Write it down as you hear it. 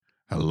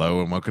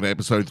Hello and welcome to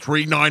episode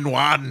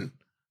 391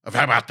 of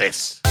How About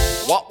This?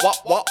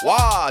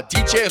 Wah,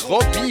 DJ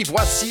Robbie,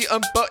 voici un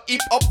peu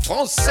hip-hop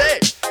français.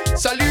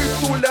 Salut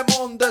tout le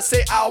monde,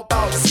 c'est How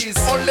About This.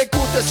 On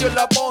l'écoute sur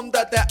la bande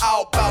de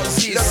How About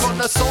This. Le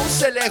connaissance,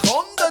 c'est les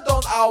rondes dans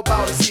How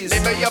About This. Les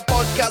meilleurs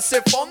podcasts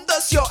se fondent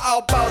sur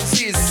How About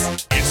This.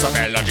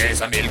 Isabella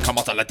Jason, il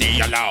commence le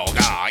dialogue.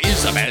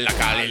 Isabella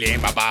Khalili,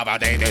 ma baba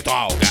des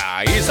drogues.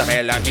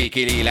 Isabella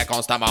Kiki, il est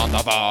constamment en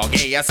vogue.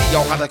 Et ainsi,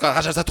 on rend le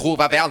courage, se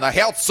trouve à Werner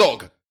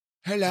Herzog.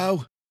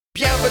 Hello.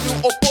 Bienvenue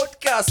au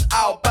podcast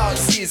How About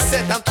This.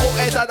 Cette intro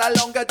est à la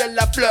langue de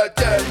la fleur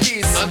de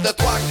lys. 1, 2,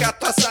 3,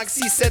 4, 5,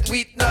 6, 7,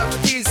 8,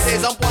 9, 10.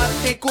 C'est un point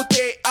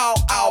d'écouter How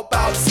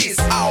About This.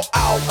 How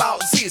About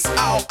This.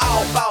 How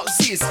About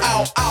This.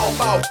 How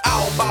About.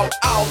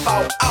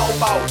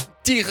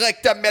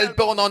 Direct à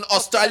Melbourne en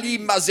Australie,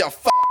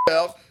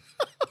 motherfucker.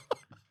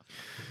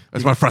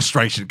 That's my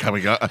frustration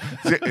coming up.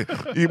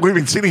 We've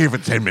been sitting here for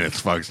 10 minutes,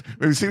 folks. We've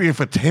been sitting here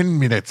for 10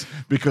 minutes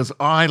because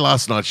I,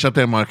 last night, shut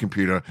down my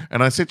computer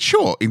and I said,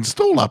 sure,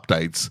 install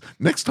updates.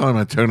 Next time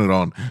I turn it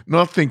on.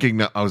 Not thinking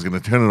that I was going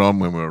to turn it on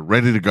when we were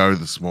ready to go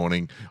this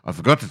morning. I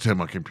forgot to turn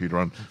my computer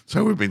on.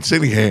 So we've been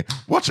sitting here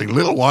watching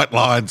little white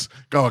lines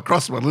go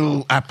across my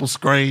little Apple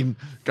screen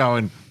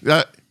going,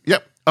 yep.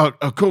 Oh,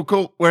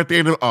 cool. We're at the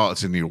end of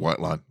it's a new white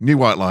line.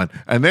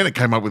 And then it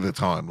came up with the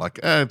time,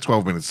 like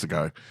 12 minutes to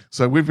go.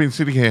 So we've been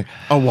sitting here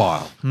a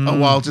while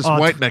just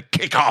waiting to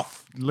kick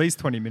off. At least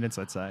 20 minutes,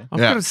 I'd say. I've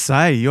got to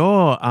say,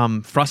 your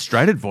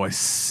frustrated voice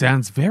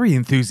sounds very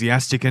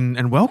enthusiastic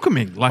and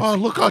welcoming. Like, oh,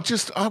 look, I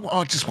just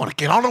want to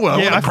get on to it. I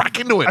want to crack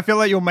into it. I feel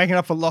like you're making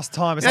up for lost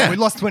time. It's like, we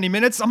lost 20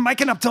 minutes. I'm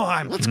making up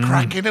time. Let's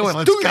crack into it.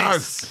 Let's go.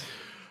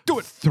 Do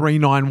it.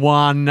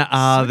 391. The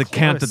close.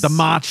 count, the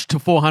march to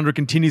 400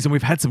 continues, and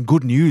we've had some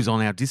good news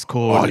on our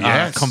Discord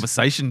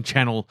conversation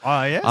channel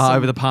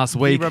over the past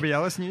week. The Robbie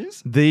Ellis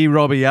news. The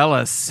Robbie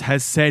Ellis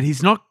has said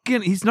he's not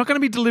going to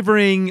be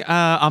delivering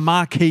a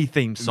marquee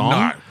theme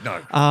song.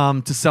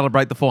 No. To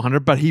celebrate the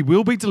 400, but he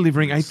will be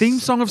delivering a theme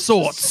song of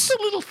sorts. Just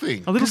a little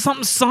thing. A little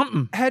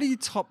something. How do you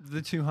top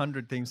the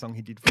 200 theme song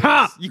he did for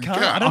Can't. us? You can't.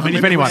 I mean,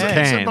 if anyone It's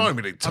can. a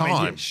moment in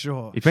time.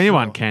 Sure. If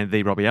anyone can,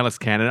 the Robbie Ellis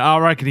can. And I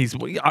reckon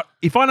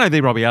if I know the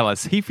Robbie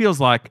Ellis, he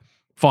feels like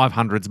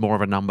 500's more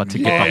of a know to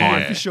get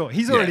behind. For sure.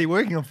 He's already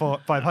working on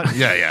 500.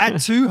 Yeah. At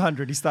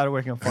 200, he started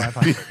working on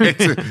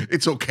 500.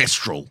 It's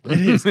orchestral. It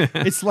is.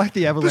 It's like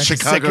the Avalanche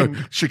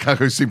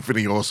Chicago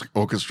Symphony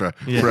Orchestra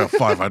for our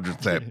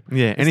 500th ep.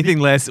 Yeah, anything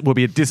less will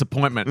be a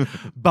disappointment.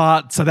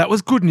 But so that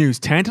was good news,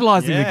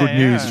 tantalisingly good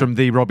news from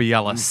the Robbie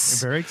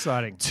Ellis. Very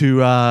exciting.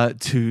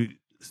 To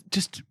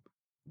just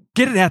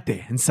get it out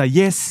there and say,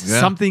 yes,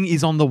 something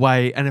is on the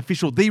way, an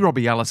official The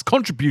Robbie Ellis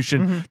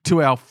contribution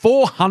to our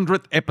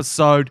 400th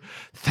episode.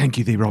 Thank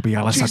you, The Robbie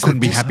Ellis. Jeez, I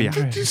couldn't be happier.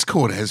 The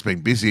Discord has been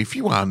busy. If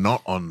you are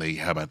not on the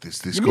How About This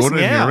Discord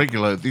and you're a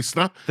regular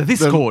listener, The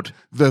Discord.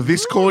 The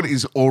Discord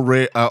is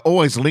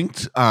always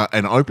linked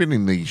and open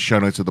in the show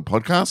notes of the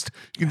podcast.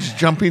 You can just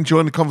jump in,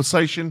 join the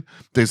conversation.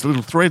 There's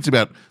little threads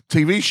about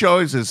TV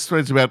shows. There's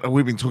threads about,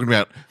 we've been talking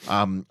about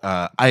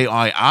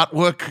AI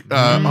artwork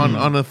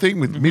on a thing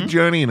with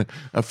Midjourney and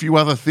a few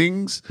other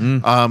things.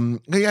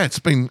 It's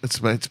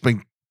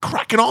been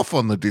cracking off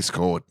on the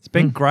Discord. It's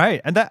been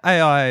great. And that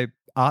AI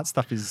art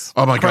stuff is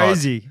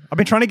crazy. I've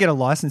been trying to get a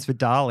license for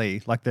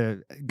DALL-E, like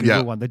the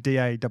Google one, the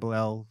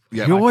DALL.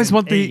 Yeah. You always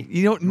want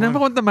never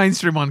want the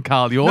mainstream one,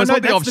 Carl. You always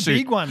want the that's offshoot. the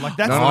big one. Like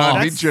that's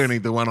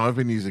Midjourney, the one I've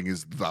been using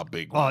is the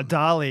big one. Oh,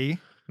 DALL-E.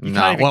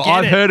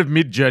 I've heard of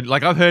Midjourney.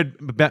 Like I've heard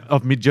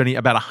of Midjourney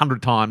about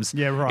 100 times in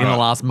the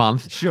last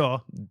month.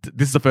 Sure.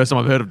 This is the first time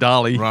I've heard of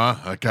DALL-E. Right,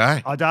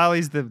 okay. Oh,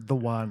 DALL-E's the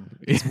one.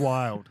 It's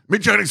wild.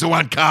 Midjourney's the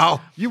one,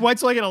 Carl. You wait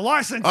till I get a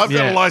license. I've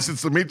got a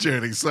license to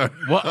Midjourney, so.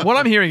 What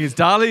I'm hearing is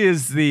DALL-E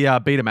is the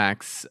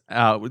Betamax,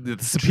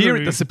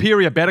 the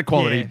superior, better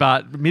quality,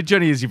 but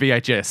Midjourney is your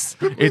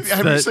VHS.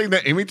 Have you seen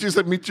the images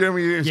that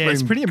Midjourney has been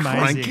it's pretty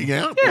amazing. cranking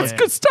out? Yeah, it's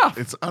good stuff.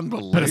 It's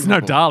unbelievable. But it's no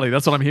DALL-E.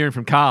 That's what I'm hearing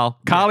from Carl.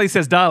 Carly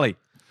says DALL-E.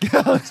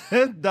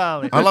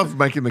 DALL-E. I love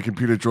making the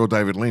computer draw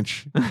David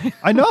Lynch.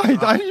 I know.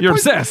 You're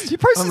obsessed. You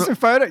posted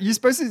some you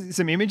posted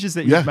some images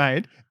that you've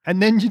made, and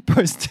then you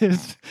posted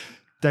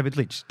David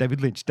Lynch,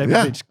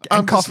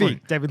 and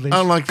coffee. David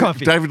Lynch,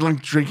 coffee. David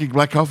Lynch drinking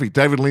black coffee.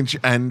 David Lynch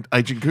and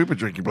Agent Cooper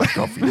drinking black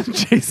coffee.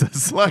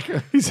 Jesus.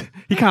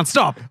 He can't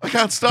stop. I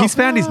can't stop. He's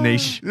found his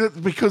niche.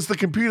 Because the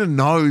computer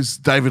knows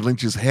David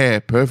Lynch's hair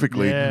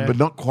perfectly, but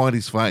not quite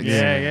his face.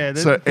 Yeah.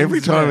 So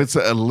every time it's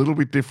a little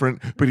bit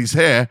different, but his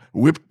hair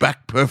whipped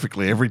back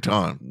perfectly every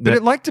time. But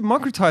it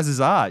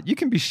democratizes art. You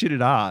can be shit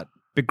at art,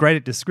 but great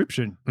at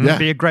description. Yeah.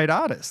 Be a great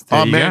artist.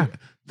 Oh, man.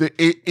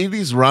 It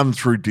is run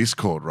through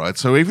Discord, right?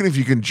 So even if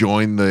you can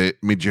join the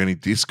Midjourney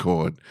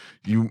Discord,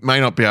 you may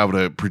not be able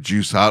to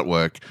produce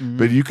artwork,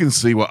 but you can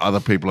see what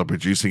other people are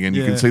producing and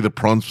you can see the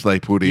prompts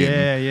they put in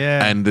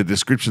and the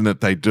description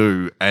that they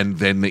do and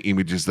then the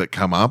images that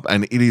come up.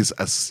 And it is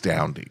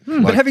astounding.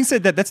 But having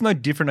said that, that's no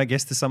different, I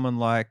guess, to someone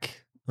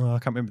like, I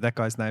can't remember that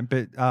guy's name,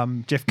 but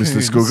Jeff Koons.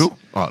 Mr. Skugel?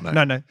 Oh,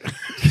 no. No.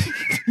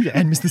 Yeah,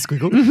 and Mr.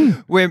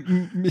 Squiggle, where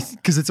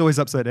because it's always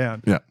upside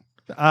down. Yeah.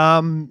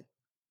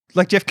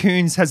 Like Jeff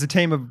Koons has a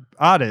team of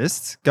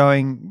artists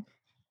going,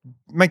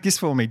 make this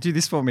for me, do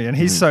this for me, and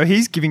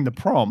he's giving the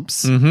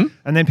prompts, and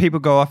then people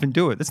go off and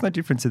do it. That's no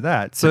different to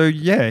that. So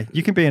yeah,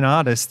 you can be an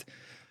artist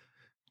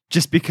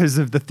just because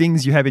of the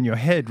things you have in your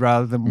head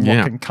rather than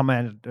what can come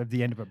out of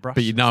the end of a brush.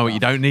 But you know what you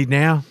don't need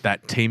now?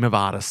 That team of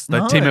artists.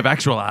 That team of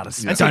actual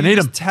artists. And so don't need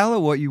them. Tell her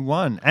what you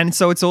want. And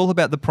so it's all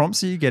about the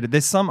prompts that you get.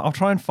 There's some, I'll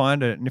try and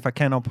find it, and if I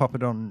can, I'll pop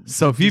it on.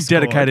 So if you've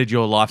Discord. dedicated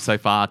your life so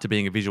far to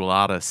being a visual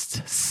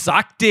artist,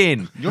 sucked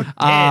in. You're dead.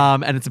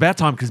 And it's about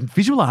time because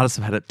visual artists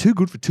have had it too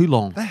good for too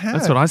long. They have.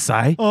 That's what I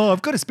say. Oh,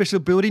 I've got a special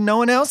ability no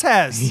one else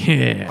has.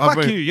 Yeah.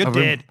 Fuck you, you're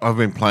dead. I've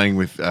been playing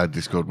with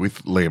Discord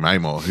with Liam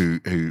Amor,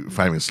 who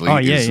famously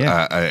is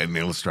an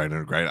illustrator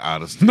and a great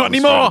artist. Not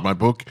anymore. My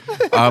book.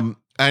 And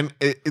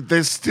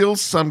there's still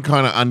some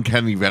kind of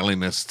uncanny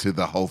valleyness to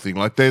the whole thing.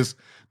 Like there's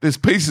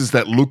pieces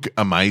that look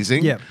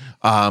amazing. Yeah.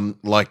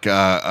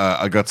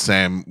 I got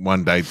Sam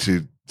one day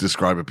to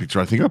describe a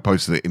picture. I think I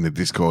posted it in the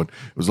Discord.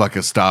 It was like a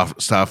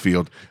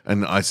starfield,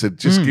 and I said,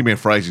 "Just give me a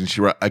phrase," and she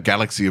wrote "a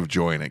galaxy of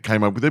joy," and it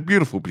came up with a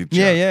beautiful picture.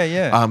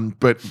 Yeah.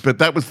 But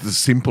that was the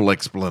simple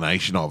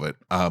explanation of it.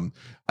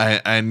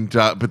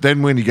 But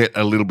then when you get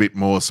a little bit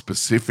more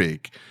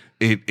specific,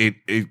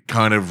 it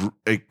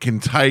can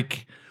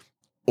take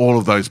all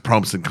of those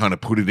prompts and kind of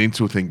put it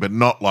into a thing, but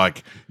not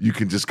like you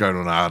can just go to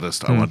an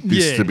artist. I want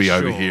this to be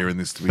over here and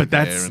this to be But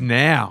there. that's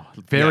now.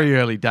 Very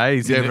early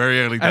days. Yeah,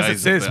 very early days. As it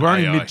says, we're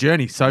only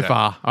mid-journey so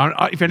far.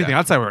 If anything,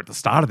 I'd say we're at the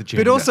start of the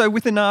journey. But also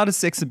with an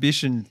artist's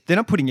exhibition, they're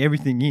not putting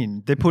everything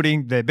in. They're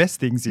putting their best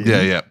things in.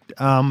 Yeah.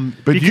 But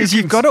because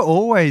you've got to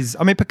always,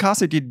 I mean,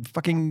 Picasso did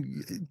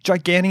fucking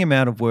gigantic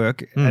amount of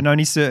work and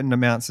only certain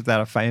amounts of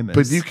that are famous.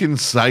 But you can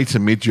say to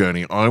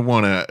Midjourney, I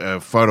want a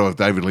photo of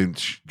David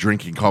Lynch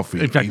drinking coffee.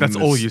 In fact, that's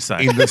all you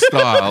say. In the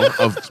style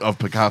of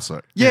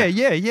Picasso. Yeah.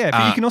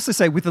 But you can also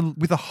say with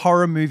a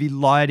horror movie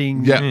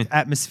lighting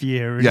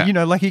atmosphere. And, you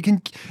know, like you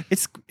can,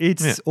 it's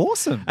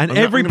awesome. And I'm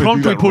every gonna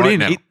prompt do we that put right in,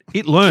 now.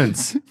 it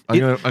learns. I'm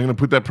going to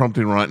put that prompt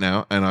in right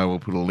now, and I will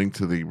put a link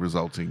to the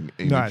resulting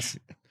image. Nice.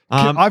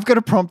 I've got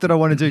a prompt that I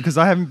want to do because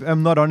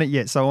I'm not on it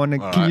yet. So I want to.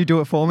 Can you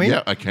do it for me?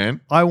 Yeah, I can.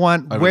 I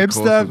want Over the course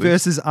Webster of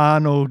this. versus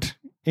Arnold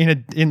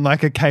in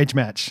like a cage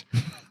match.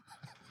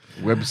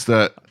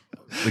 Webster,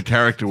 the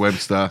character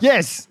Webster.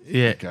 Yes.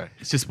 Yeah. Okay.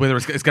 It's just whether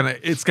it's gonna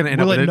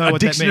end Will up it in know a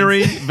what that dictionary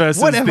means?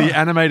 versus Whatever. the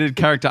animated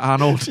character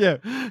Arnold Yeah.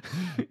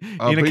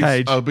 in a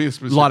cage, I'll be as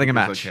specific lighting a as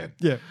I match. can.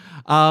 Yeah.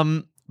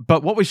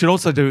 But what we should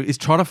also do is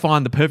try to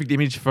find the perfect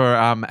image for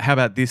how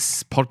about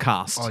this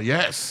podcast? Oh,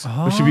 yes.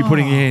 We should be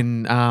putting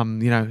in,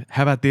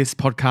 how about this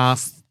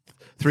podcast?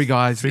 Three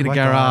guys in a white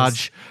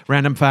garage,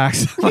 random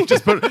facts. Like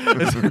just put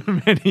as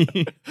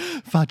many.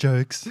 Fart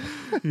jokes.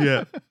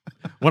 Yeah.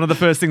 One of the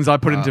first things I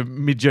put into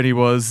Midjourney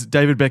was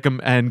David Beckham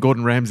and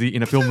Gordon Ramsay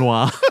in a film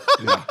noir.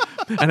 Yeah.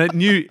 And it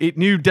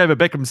knew David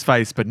Beckham's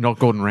face, but not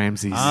Gordon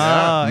Ramsay's.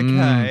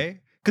 Okay.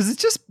 Because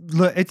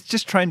it's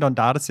just trained on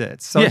data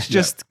sets. So it's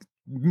just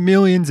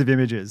millions of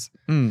images.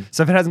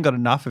 So if it hasn't got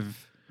enough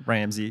of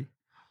Ramsey.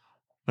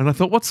 And I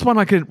thought, what's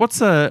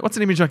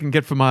an image I can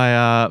get for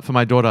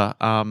my daughter?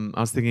 I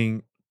was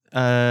thinking,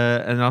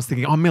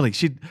 oh, Millie.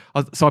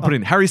 So I put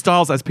in Harry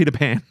Styles as Peter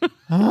Pan.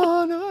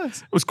 Oh,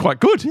 nice. It was quite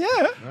good.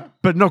 Yeah.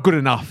 But not good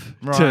enough.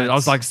 Right. I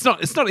was like,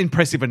 it's not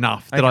impressive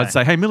enough that I'd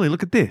say, hey, Millie,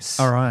 look at this.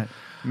 All right.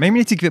 Maybe we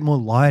need to give it more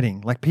lighting,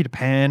 like Peter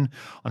Pan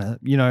on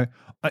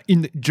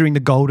during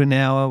the golden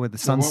hour with the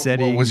sun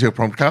setting. What was your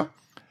prompt, Carl?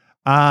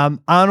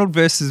 Arnold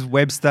versus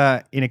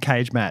Webster in a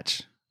cage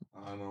match.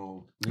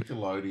 Arnold.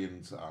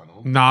 Nickelodeon's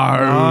Arnold. No,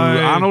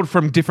 Arnold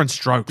from Different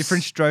Strokes.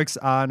 Different Strokes,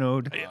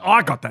 Arnold.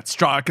 I got that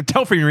stroke. I could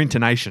tell from your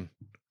intonation.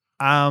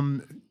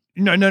 No.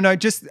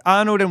 Just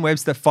Arnold and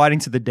Webster fighting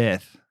to the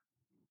death.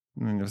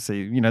 And you'll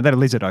see, that'll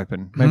leave it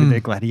open. Maybe they're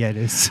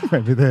gladiators.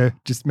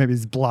 maybe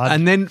it's blood.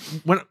 And then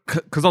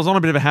because I was on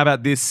a bit of a how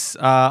about this,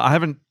 I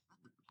haven't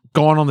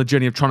gone on the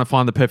journey of trying to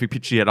find the perfect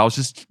picture yet. I was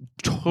just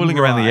toiling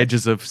around the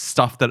edges of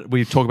stuff that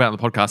we talk about in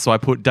the podcast. So I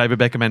put David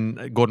Beckham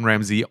and Gordon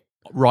Ramsay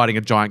riding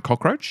a giant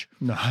cockroach.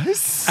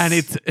 Nice. And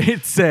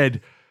it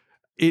said,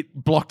 it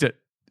blocked it.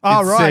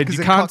 Oh, it right, said, 'cause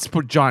you it can't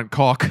put giant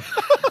cock.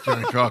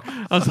 Johnny Cock.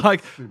 I was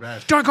like,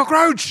 giant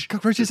cockroach.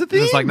 Cockroach is a It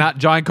thing. was like, nah,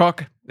 giant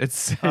cock.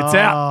 It's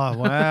out. Oh,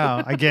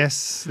 wow. I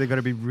guess they've got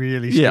to be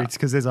really strict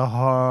because there's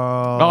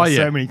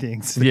so many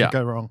things that could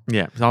go wrong.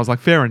 Yeah. So I was like,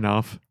 fair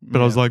enough.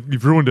 But I was like,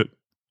 you've ruined it.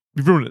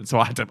 So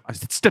I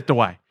stepped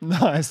away.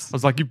 Nice. I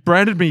was like, you've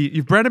branded me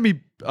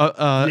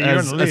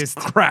as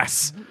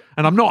crass.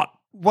 And I'm not.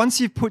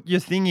 Once you've put your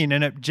thing in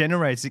and it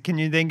generates it, can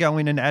you then go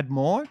in and add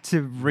more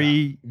to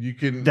You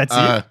can. That's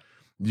it?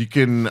 You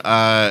can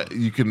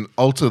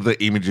alter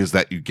the images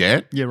that you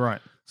get. Yeah,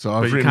 right. So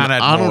I've you written can't add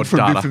more Arnold from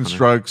data Different on it.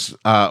 Strokes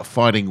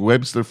fighting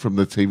Webster from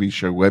the TV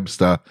show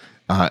Webster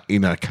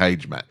in a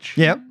cage match.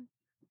 Yep.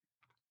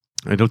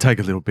 It'll take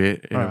a little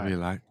bit. It'll Right. be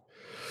like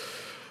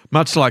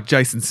much like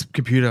Jason's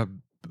computer.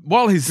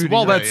 While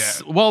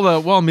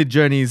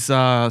Midjourney's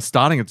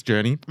starting its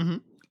journey,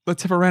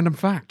 let's have a random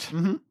fact.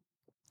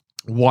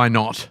 Why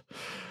not?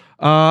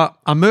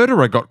 A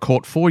murderer got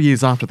caught 4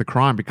 years after the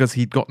crime because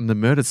he'd gotten the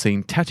murder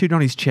scene tattooed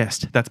on his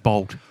chest. That's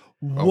bold.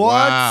 What?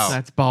 wow.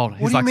 That's bold.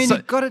 What do you mean he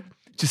got it?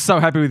 Just so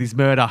happy with his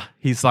murder.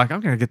 He's like, I'm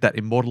going to get that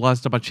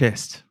immortalized on my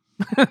chest.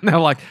 And they're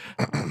like,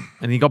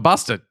 and he got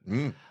busted.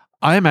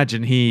 I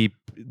imagine he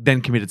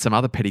then committed some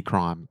other petty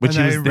crime, which he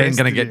And was they then going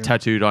to arrested get him.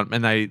 tattooed on.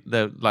 And they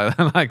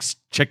like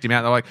checked him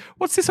out. They're like,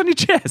 what's this on your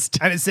chest?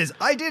 And it says,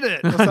 I did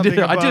it. Or I something did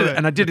it. above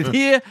And I did it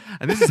here.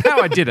 And this is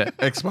how I did it.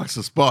 X marks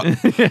the spot.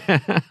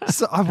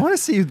 So I want to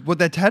see what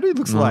that tattoo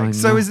looks I like.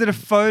 So know. is it a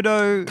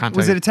photo? Can't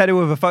Was tell it a tattoo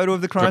of a photo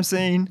of the crime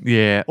scene?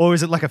 Yeah. Or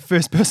is it like a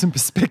first-person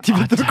perspective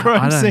of the I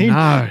crime don't scene?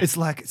 know.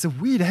 It's a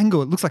weird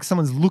angle. It looks like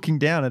someone's looking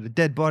down at a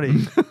dead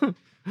body.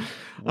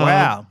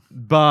 Wow.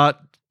 But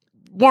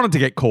wanted to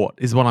get caught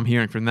is what I'm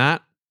hearing from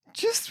that.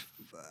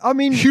 I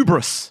mean,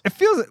 Hubris. it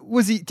feels.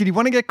 Did he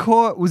want to get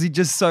caught? Was he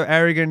just so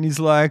arrogant? He's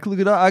like, look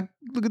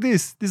at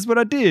this. This is what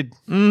I did.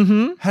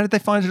 Mm-hmm. How did they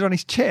find it on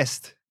his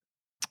chest?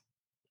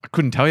 I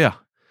couldn't tell you.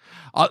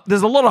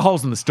 There's a lot of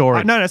holes in the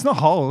story. No, it's not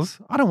holes.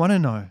 I don't want to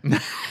know.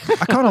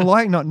 I kind of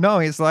like not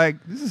knowing. It's like,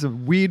 this is a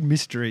weird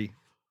mystery.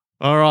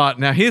 All right,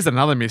 now here's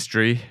another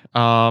mystery,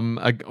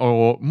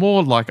 or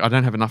more like I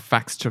don't have enough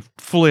facts to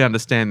fully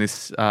understand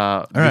this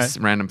right.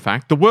 random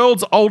fact. The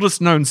world's oldest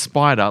known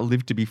spider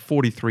lived to be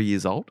 43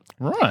 years old.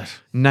 Right.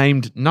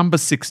 Named number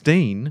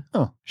 16,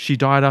 Oh. she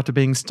died after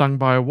being stung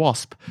by a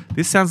wasp.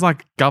 This sounds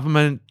like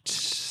government,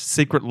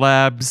 secret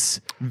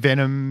labs.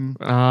 Venom,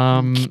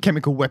 Um,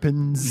 chemical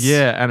weapons.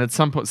 Yeah, and at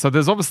some point, so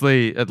there's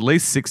obviously at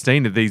least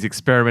 16 of these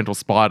experimental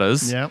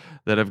spiders Yep.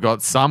 that have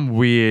got some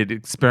weird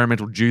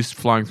experimental juice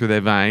flowing through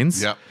their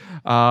veins. Yep.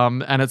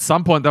 And at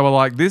some point, they were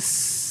like,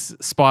 this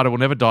spider will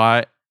never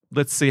die.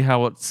 Let's see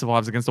how it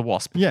survives against a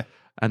wasp. Yeah.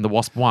 And the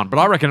wasp won. But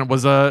I reckon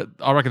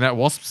that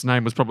wasp's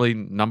name was probably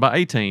number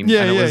 18.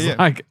 Yeah, and it yeah, was yeah.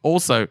 like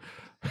also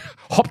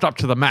hopped up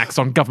to the max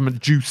on government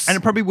juice. And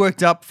it probably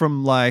worked up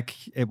from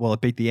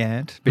it beat the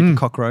ant, beat the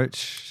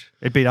cockroach,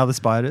 it beat other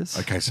spiders.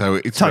 Okay, so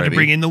it's Time ready. to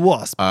bring in the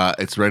wasp.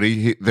 It's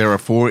ready. There are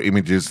 4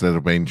 images that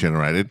have been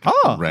generated.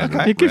 Oh,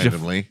 okay. It gives you-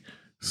 randomly.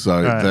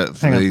 So right,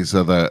 hang on. these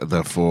are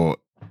the 4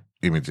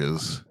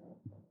 images.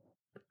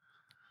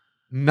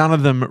 None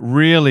of them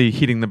really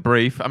hitting the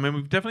brief. I mean,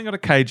 we've definitely got a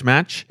cage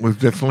match. We've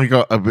definitely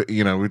got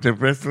we've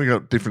definitely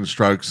got different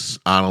strokes.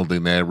 Arnold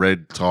in there,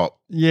 red top.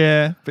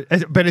 Yeah,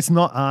 but it's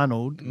not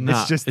Arnold. No,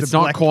 it's just it's a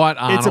not black, quite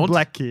Arnold. It's a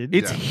black kid.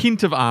 It's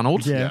hint of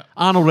Arnold. Yeah.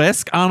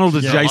 Arnold-esque, Arnold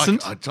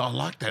adjacent. I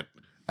like that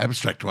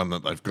abstract one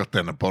that they've got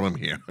down the bottom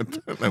here. I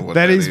don't know what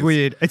that is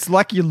weird. It's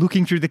like you're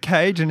looking through the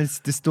cage and it's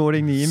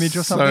distorting the image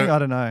or So- something. I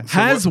don't know.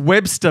 Has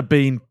Webster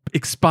been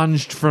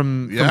expunged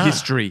from Yeah.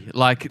 history?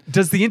 Like,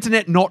 does the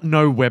internet not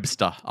know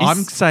Webster? I'm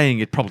saying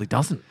it probably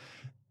doesn't.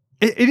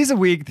 It is a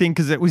weird thing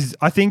because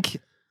I think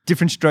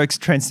different strokes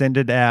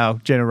transcended our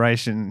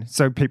generation.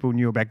 So people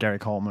knew about Gary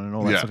Coleman and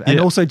all that Yeah. sort of, and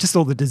Yeah. also just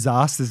all the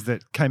disasters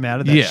that came out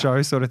of that Yeah.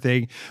 show sort of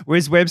thing.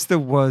 Whereas Webster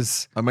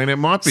was I mean, it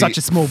might be such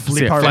a small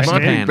blip, Yeah, I flash It reckon. might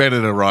be pan.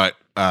 better to write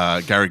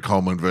Gary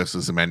Coleman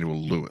versus Emmanuel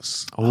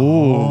Lewis.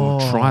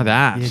 Oh, try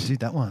that. Yeah, do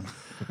that one.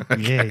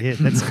 Yeah,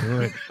 that's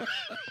good.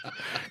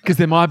 Because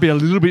there might be a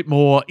little bit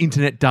more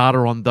internet data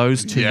on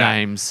those two Yeah.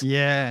 names.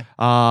 Yeah.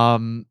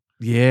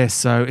 Yeah,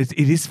 so it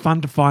is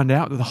fun to find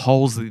out the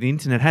holes that the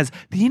internet has.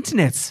 The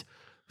internet's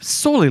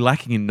sorely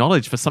lacking in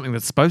knowledge for something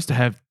that's supposed to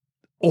have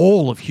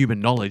all of human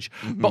knowledge.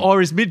 Mm-hmm. But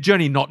or is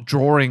Midjourney not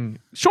drawing?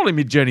 Surely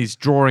Midjourney's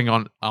drawing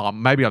on.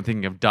 Maybe I'm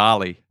thinking of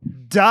DALL-E.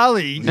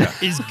 DALL-E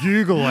is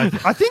Google. I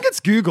think it's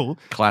Google,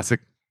 Classic.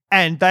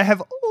 and they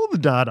have all the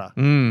data,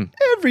 Mm.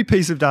 every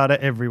piece of data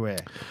everywhere.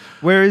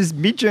 Whereas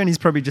Midjourney's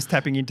probably just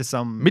tapping into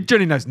some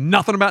Midjourney knows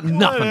nothing about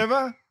nothing.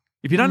 whatever.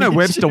 If you don't know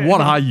Webster, what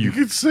are You you?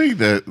 can see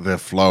the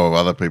flow of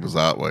other people's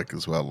artwork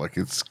as well. Like,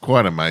 it's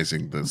quite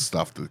amazing the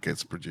stuff that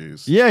gets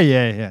produced.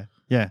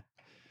 Yeah.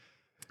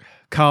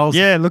 Carl's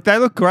Look, they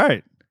look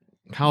great.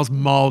 Carl's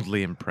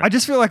mildly impressed. I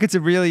just feel like it's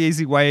a really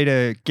easy way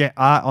to get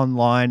art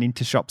online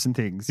into shops and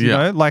things. You Yeah.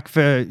 know, like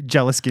for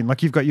Jellaskin,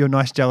 like you've got your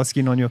nice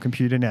Jellaskin on your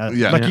computer now.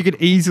 Yeah. Like Yeah. you could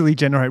easily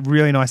generate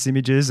really nice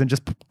images and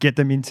just get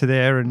them into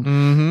there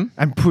and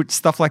put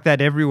stuff like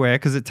that everywhere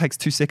because it takes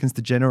 2 seconds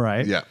to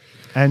generate. Yeah.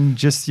 And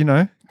just,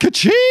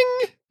 ka-ching!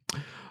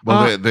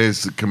 Well,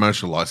 there's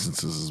commercial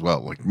licenses as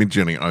well. Like,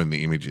 Midjourney own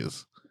the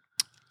images.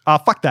 Oh,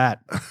 fuck that.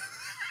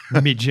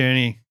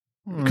 Midjourney.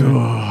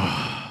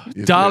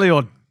 DALL-E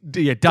or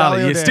DALL-E.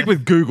 DALL-E or Yeah, stick Dan.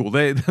 with Google.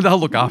 They'll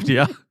look after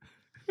you.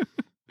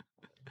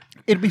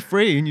 It'll be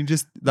free and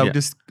they'll Yeah.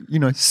 just,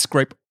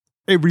 scrape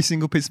every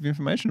single piece of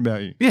information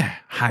about you. Yeah.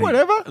 Hey,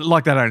 Whatever.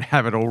 Like they don't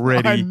have it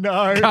already. I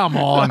know. Come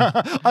on.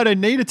 I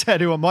don't need a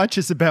tattoo on my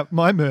chest about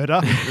my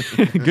murder.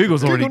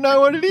 Google's already. People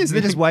know what it is.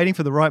 They're just waiting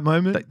for the right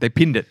moment. They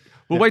pinned it.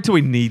 We'll wait till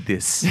we need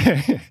this.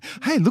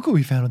 Hey, look what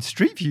we found on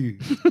Street View.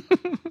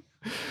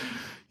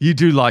 You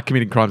do like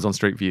committing crimes on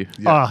Street View.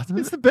 Ah,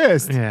 it's the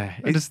best. Yeah.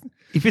 I just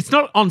If it's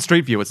not on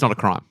Street View, it's not a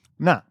crime.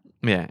 nah.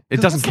 Yeah. It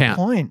 'Cause doesn't what's the count.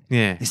 point?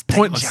 Yeah. It's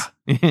Pointless.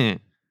 Yeah.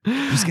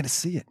 Who's going to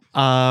see it?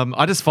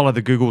 I just follow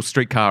the Google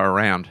streetcar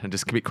around and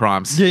just commit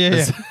crimes.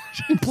 Yeah.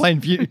 In plain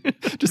view.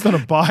 Just on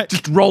a bike.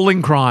 Just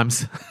rolling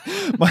crimes.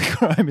 My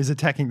crime is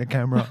attacking the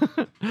camera.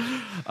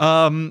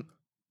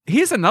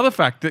 Here's another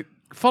fact that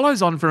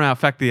follows on from our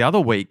fact the other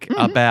week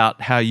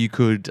about how you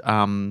could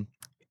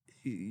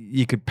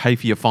pay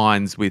for your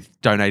fines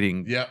with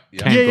donating canned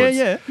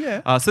goods.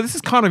 Yeah. So this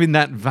is kind of in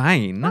that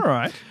vein. All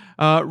right.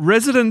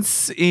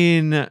 Residents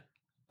in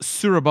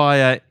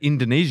Surabaya,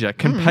 Indonesia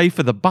can pay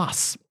for the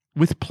bus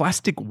with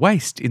plastic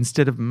waste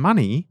instead of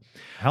money.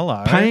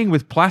 Hello. Paying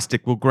with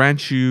plastic will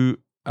grant you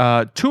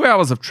 2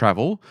 hours of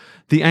travel.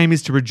 The aim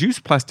is to reduce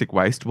plastic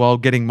waste while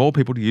getting more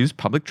people to use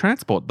public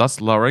transport,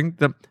 thus lowering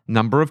the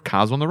number of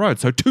cars on the road.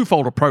 So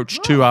twofold approach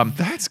to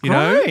that's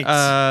great. great.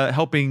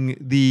 Helping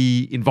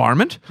the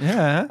environment.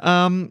 Yeah.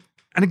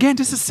 And again,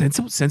 just a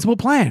sensible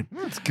plan.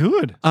 That's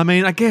good. I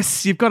mean, I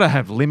guess you've got to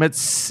have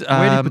limits.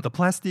 Where do you put the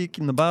plastic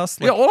in the bus?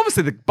 Yeah, well,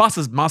 obviously the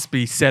buses must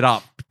be set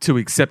up to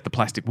accept the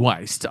plastic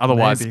waste.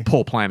 Otherwise, Maybe.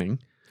 poor planning.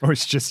 Or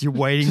it's just you're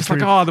waiting Just through.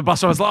 like, the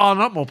bus driver's like,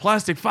 not more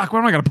plastic. Fuck,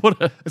 where am I going to put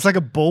it? It's like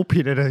a ball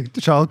pit at a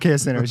childcare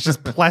center. It's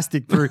just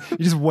plastic through. You're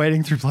just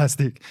wading through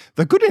plastic.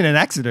 They're good in an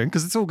accident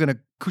because it's all going to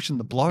cushion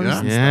the blows and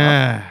stuff.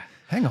 Yeah.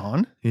 Hang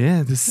on.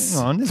 Yeah, this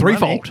Hang on. There's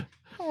threefold. money.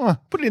 Oh,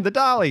 put it in the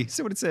Dali.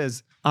 See what it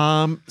says.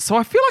 So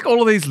I feel like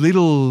all of these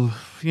little,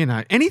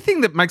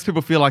 anything that makes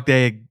people feel like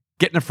they're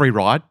getting a free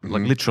ride,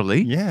 like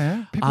literally.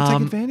 Yeah. People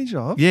take advantage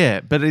of.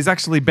 Yeah, but it's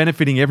actually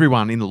benefiting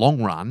everyone in the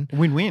long run.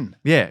 Win-win.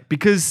 Yeah,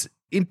 because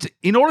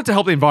in order to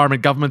help the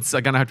environment, governments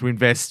are going to have to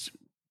invest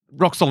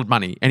rock solid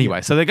money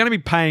anyway. So they're going to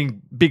be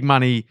paying big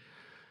money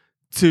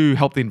to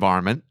help the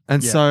environment.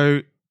 And so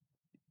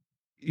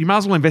you might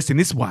as well invest in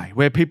this way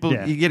where people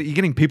you're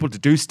getting people to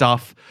do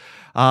stuff.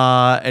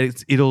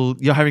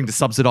 You're having to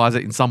subsidize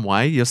it in some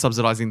way. You're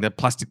subsidizing the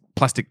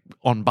plastic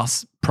on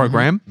bus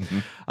program.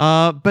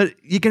 But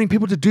you're getting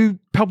people to do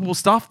palpable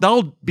stuff.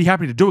 They'll be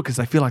happy to do it because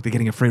they feel like they're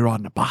getting a free ride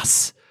in a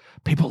bus.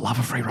 People love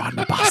a free ride in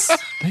a bus.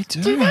 They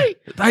do.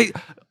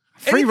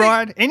 Free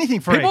ride, anything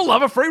free. People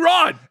love a free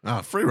ride.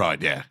 Oh, free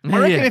ride, yeah. I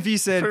reckon if you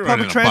said Free ride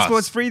public in a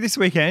transport's bus. free this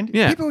weekend,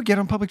 Yeah. people would get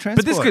on public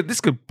But transport.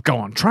 this could go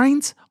on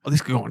trains or this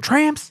could go on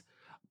trams.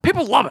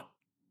 People love it.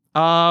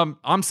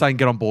 I'm saying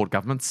get on board,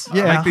 governments.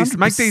 Yeah, make these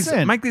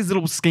 100%.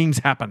 little schemes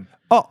happen.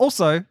 Oh,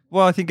 also,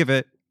 while I think of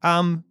it,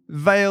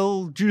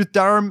 Vale, Judith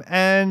Durham,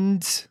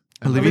 and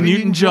Olivia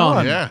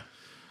Newton-John. Yeah.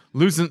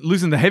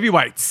 Losing the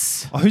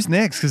heavyweights. Oh, who's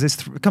next? Because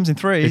it comes in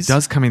threes. It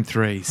does come in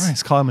threes. Oh,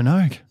 it's Kylie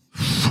Minogue.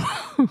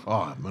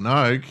 Oh,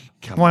 Minogue.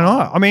 Come Why on.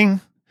 not? I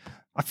mean,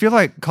 I feel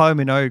like Kylie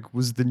Minogue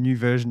was the new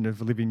version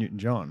of Olivia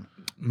Newton-John.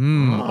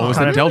 Or was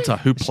it Delta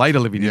who played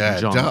Olivia Yeah,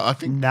 Newton-John? I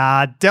think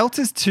Nah,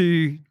 Delta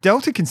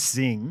can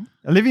sing.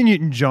 Olivia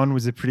Newton-John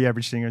was a pretty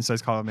average singer, and so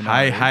is Kylie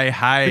Minogue.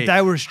 Hey. But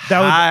they were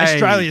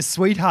Australia's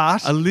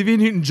sweetheart. Olivia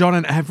Newton-John,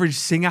 an average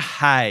singer.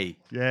 Hey.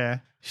 Yeah.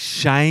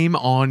 Shame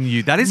on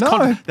you. That is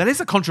No. that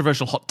is a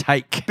controversial hot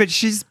take. But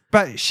she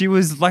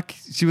was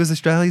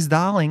Australia's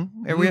darling.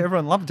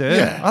 Everyone loved her.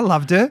 Yeah. I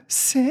loved her.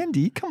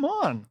 Sandy, come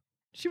on.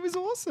 She was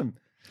awesome.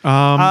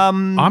 I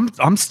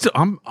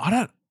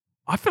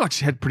feel like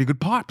she had pretty good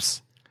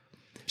pipes.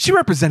 She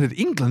represented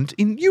England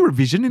in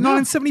Eurovision in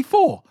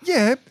 1974.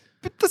 Yeah,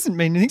 but doesn't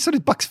mean anything. So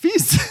did Bucks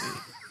Fizz.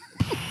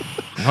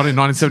 Not in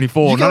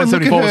 1974. You go and look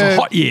 1974 at was a her-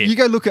 hot year. You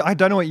go look at, I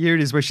don't know what year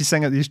it is where she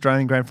sang at the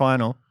Australian Grand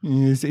Final.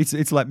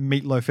 It's like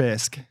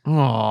Meatloaf-esque.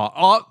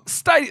 I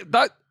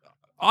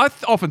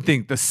often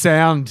think the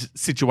sound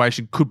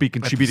situation could be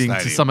contributing to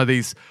stadium. some of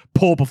these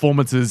poor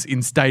performances in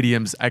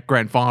stadiums at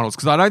grand finals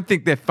because I don't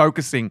think they're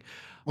focusing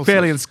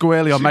fairly and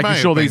squarely on she making may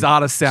have sure these been-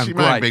 artists sound She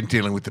may have great. been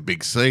dealing with the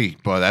big C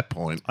by that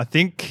point. I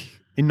think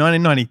in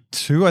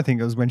 1992, I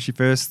think it was when she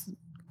first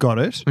got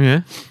it.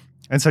 Yeah.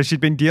 And so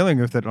she'd been dealing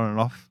with it on and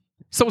off.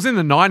 So it was in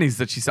the 90s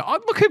that she said,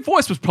 look, her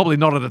voice was probably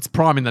not at its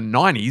prime in the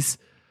 90s.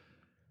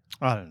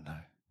 I don't know.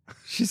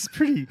 She's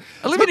pretty.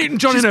 Olivia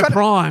Newton-John she's in her got-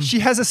 prime. She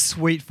has a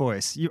sweet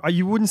voice.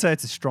 You wouldn't say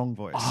it's a strong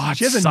voice. I'd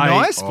she has a say-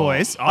 nice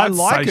voice. I I'd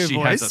like say her she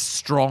voice. has a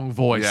strong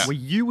voice. Yeah. Well,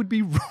 you would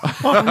be wrong.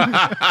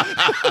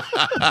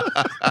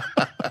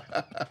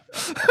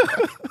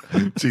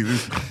 Gee,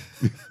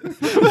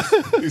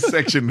 this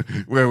section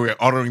where we're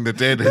honouring the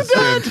dead has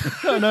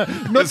turned. No,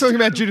 I'm not talking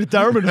about Judith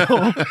Durham at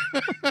all.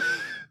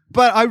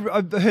 But I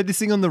heard this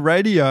thing on the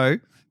radio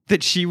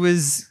that she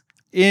was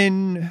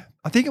in,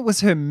 I think it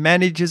was her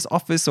manager's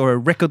office or a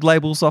record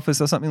label's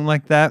office or something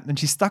like that. And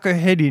she stuck her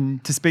head in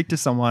to speak to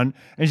someone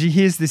and she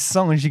hears this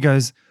song and she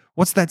goes,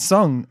 "What's that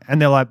song?"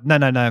 And they're like,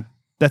 no,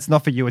 that's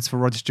not for you. It's for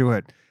Rod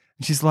Stewart.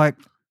 And she's like,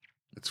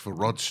 It's for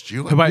Rod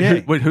Stewart. Wait,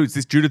 Yeah. who's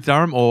this? Judith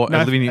Durham or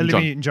no, Olivia Newton-John?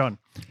 Olivia Newton-John.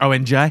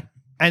 ONJ?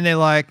 And they're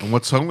like, And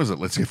what song was it?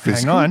 Let's get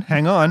physical.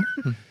 hang on.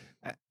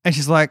 And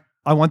she's like,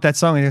 "I want that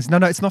song." And he goes, no,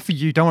 it's not for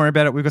you. Don't worry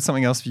about it. We've got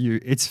something else for you.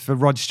 It's for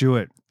Rod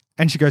Stewart.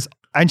 And she goes,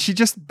 and she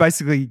just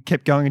basically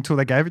kept going until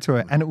they gave it to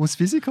her, and it was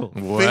physical.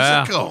 Wow.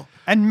 Physical.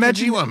 And Could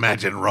imagine, you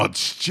imagine Rod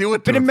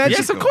Stewart? But doing imagine- Yes,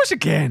 physical? of course you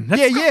can.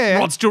 That's Yeah, got yeah.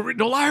 Rod Stewart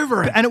written all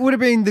over it. and it would have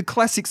been the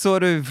classic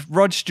sort of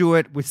Rod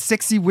Stewart with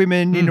sexy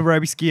women in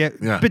aerobics gear.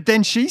 Yeah. But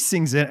then she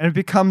sings it, and it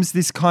becomes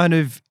this kind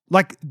of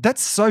like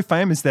that's so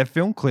famous, that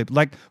film clip,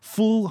 like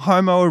full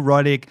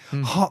homoerotic,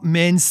 hot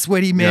men,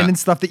 sweaty men, Yeah. and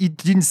stuff that you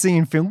didn't see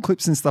in film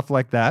clips and stuff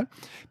like that.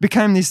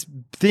 Became this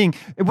thing.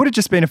 It would have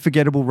just been a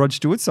forgettable Rod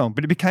Stewart song,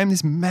 but it became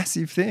this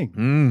massive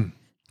thing.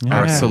 Yeah.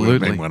 Absolutely.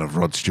 Would have been one of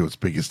Rod Stewart's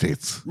biggest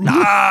hits.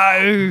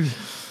 No,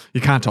 You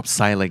can't top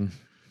Sailing.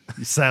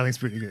 Sailing's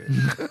pretty good.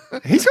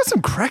 He's got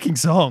some cracking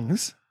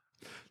songs.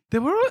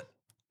 There were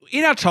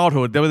in our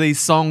childhood there were these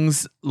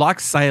songs like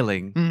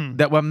Sailing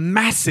that were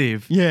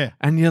massive. Yeah.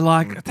 And you're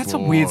like, that's a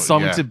weird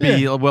song yeah. to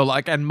be well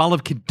like and Mull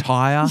of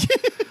Kintyre.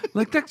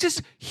 Like they're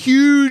just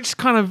huge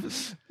kind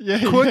of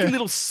quirky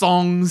little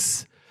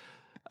songs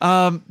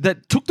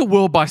that took the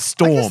world by I guess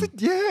storm.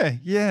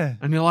 yeah.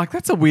 And you're like,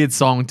 that's a weird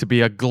song to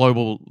be a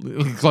global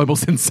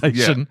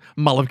sensation.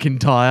 Mull of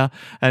Kintyre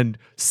and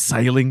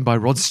Sailing by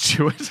Rod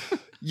Stewart.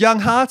 Young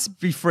Hearts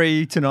Be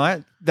Free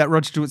Tonight, that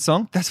Rod Stewart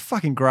song, that's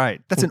fucking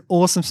great. That's an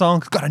awesome song.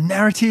 It's got a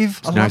narrative.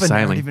 I no love a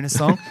sailing. narrative in a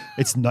song.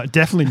 It's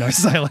definitely no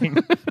sailing.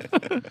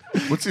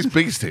 What's his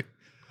biggest hit?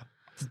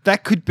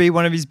 That could be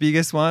one of his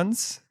biggest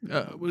ones.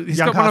 He's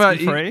Young got one Hearts about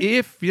Be Free?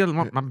 if you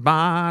want my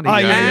body Oh,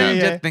 and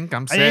yeah. you think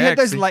I'm And sexy. he had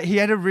those he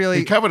had a really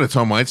He covered a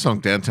Tom Waits song,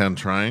 Downtown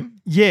Train.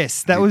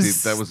 yes, that He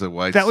was did- that was a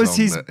Waits that was song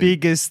his that he-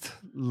 biggest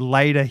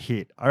later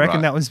hit. I reckon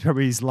Right. that was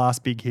probably his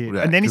last big hit.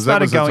 Yeah, and then he 'cause that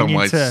started was a going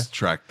Tom into Waits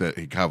track that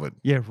he covered.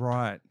 yeah,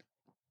 right.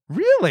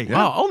 Really?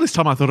 Wow, all this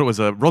time I thought it was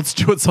a Rod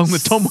Stewart song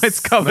that Tom Waits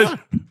covered.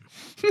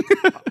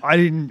 I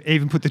didn't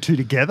even put the two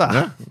together.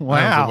 Yeah, that was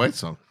Wow. a Waits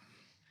song.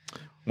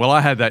 Well,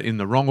 I had that in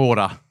the wrong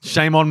order.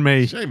 Shame on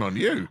me. Shame on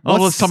you.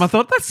 All this time I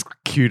thought that's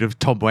cute of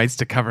Tom Waits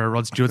to cover a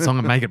Rod Stewart song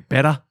and make it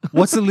better.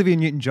 What's Olivia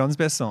Newton-John's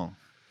best song?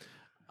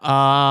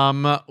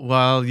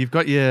 Well, you've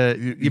got your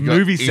You got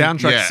movie in-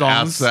 soundtrack yeah,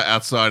 songs,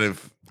 outside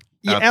of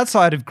Yeah,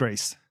 outside of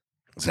Greece.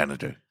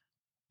 Xanadu.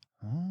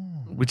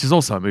 which is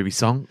also a movie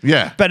song.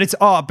 Yeah. But it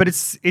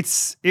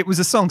was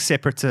a song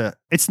separate to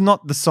it's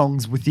not the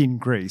songs within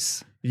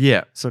Greece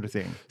Yeah. sort of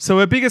thing. So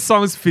her biggest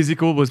song is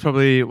Physical was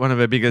probably one of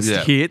her biggest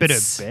Yeah. hits. But her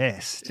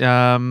best.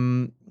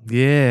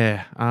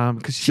 Yeah.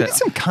 Because She did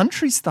some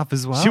country stuff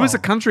as well. she was a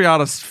country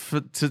artist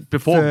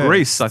before First.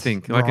 Greece, I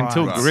think. Like Right.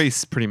 until Right.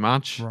 Greece, pretty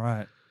much.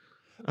 Right.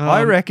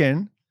 I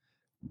reckon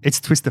it's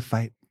Twist of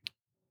Fate.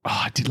 Oh,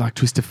 I did like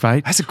Twist of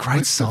Fate, That's a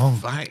great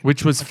song.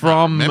 which was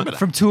from remember that.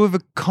 From Two of a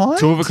Kind?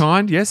 Two of a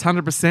Kind. Yes,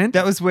 100%.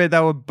 That was where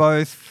they were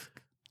both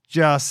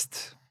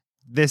just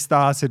their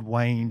stars had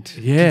waned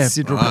Yeah,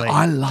 considerably.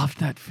 I loved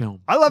that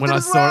film. I loved when it I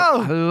as saw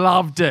well. it. I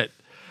loved it.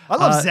 I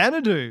love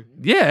Xanadu.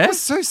 Yeah.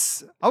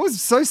 I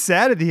was so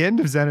sad at the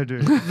end of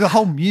Xanadu. The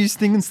whole Muse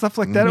thing and stuff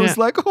like that. It was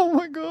Yeah. like, oh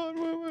my God.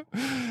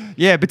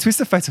 Yeah, but Twist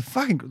of Fate's a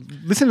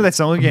fucking. Listen to that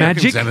song again.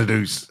 Magic.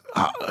 Xanadu's.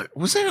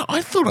 Was there?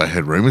 I thought I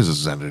heard rumors of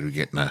Xanadu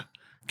getting a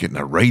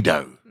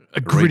Rado. A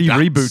gritty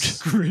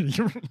Redux.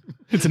 reboot.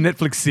 It's a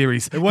Netflix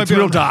series. It won't It's be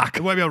real on, dark.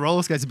 It won't be on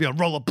roller skates. It'll be on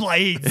roller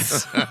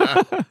blades.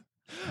 Good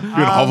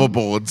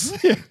hoverboards.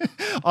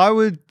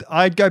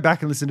 I'd go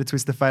back and listen to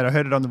Twist of Fate. I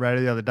heard it on the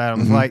radio the other day. I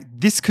was like,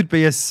 this could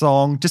be a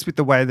song, just with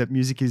the way that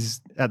music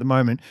is at the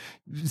moment.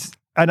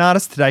 An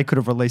artist today could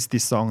have released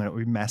this song and it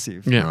would be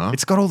massive. Yeah.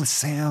 It's got all the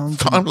sounds.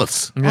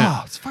 Timeless. Yeah.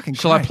 Oh, it's fucking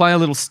Shall I great. play a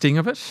little sting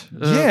of it?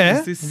 Yeah.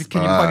 Is this-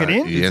 Can you plug it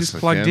in? Yes, this I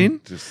plugged can.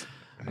 in? Just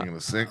hang on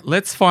a sec.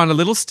 Let's find a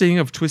little sting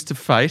of Twist of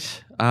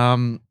Fate.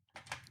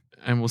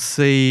 And we'll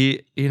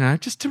see,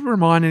 just to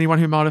remind anyone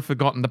who might have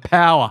forgotten the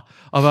power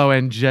of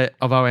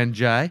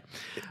ONJ.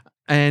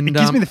 And It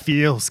gives me the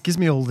feels, gives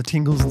me all the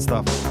tingles and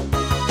stuff.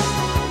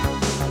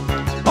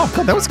 Oh,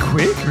 God, that was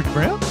quick, Rick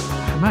Brown.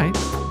 mate,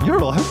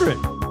 You're all over it.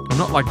 I'm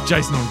not like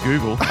Jason on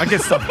Google. I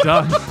get stuff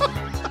done.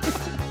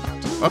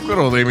 I've got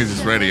all the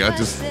images ready. I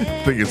just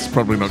think it's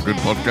probably not good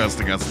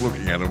podcasting us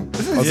looking at them.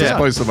 I'll Yeah. just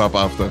post them up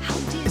after.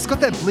 It's got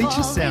that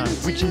Bleacher sound,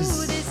 which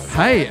is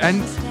Hey,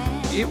 and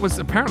it was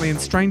apparently in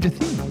Stranger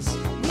Things.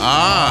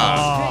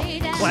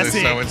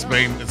 classic. So it's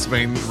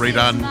been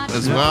redone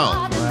as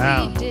well.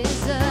 Wow.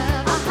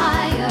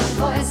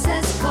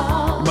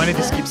 You might need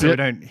to skip so we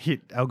don't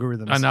hit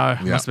algorithms. I know.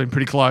 Yeah. Must have been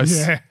pretty close.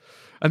 Yeah.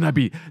 And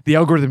the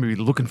algorithm would be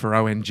looking for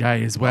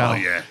ONJ as well. Oh,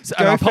 yeah. So,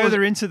 and Go I apologize-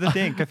 further into the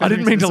thing. Go I further didn't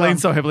into mean the to lean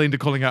song. so heavily into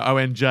calling her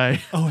ONJ.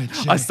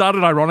 ONJ. I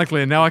started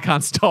ironically and now I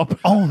can't stop.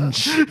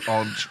 Onge.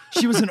 Onge.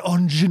 She was an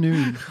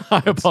ingenue.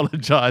 I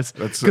apologize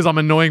That's because I'm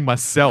annoying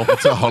myself.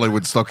 It's a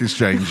Hollywood Stock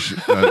Exchange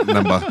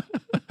number.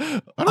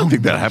 I don't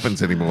think that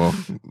happens anymore.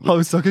 Oh,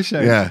 Stock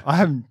Exchange. Yeah. I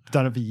haven't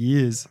done it for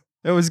years.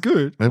 It was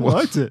good. I was.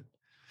 liked it.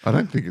 I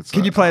don't think it's.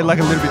 Can you play like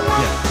a little bit?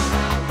 Yeah.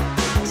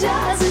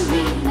 Doesn't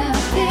mean a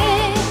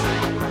thing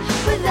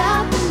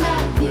without the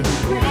love you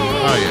bring.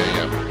 Oh yeah,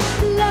 yeah.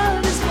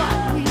 Love is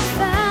what we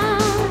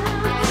found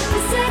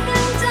the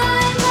second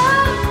time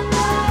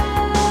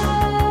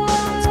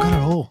around. It's got it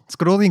all. It's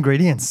got all the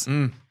ingredients.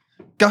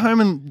 Go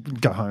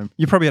home.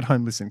 You're probably at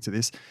home listening to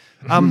this.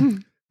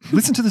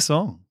 Listen to the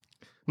song.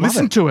 Love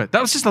Listen it. to it.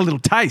 That was just a little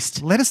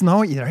taste. Let us know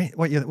what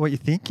you're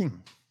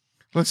thinking.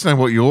 Let's know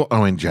what your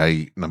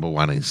ONJ number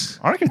one is.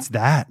 I reckon it's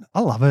that.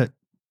 I love it.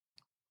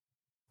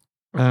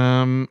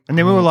 Um, And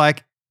then we were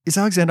like, is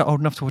Alexander old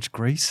enough to watch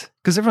Grease?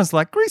 Because everyone's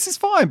like, Grease is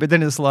fine. But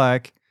then it's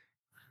like,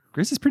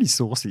 Grease is pretty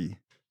saucy.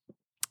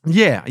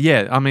 yeah.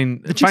 I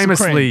mean, The chicks are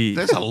famously,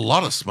 There's a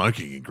lot of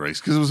smoking in Greece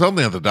because it was on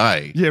the other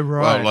day. Yeah,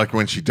 right. Well, like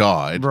when she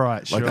died. Right,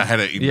 Like sure. they had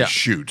it in Yeah. the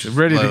shoot.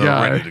 Ready to They were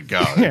go. Ready to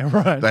go. Yeah,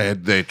 right. They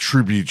had their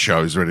tribute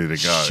shows ready to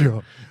go.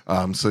 Sure.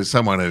 So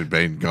someone had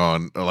been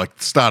gone,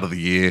 like start of the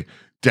year,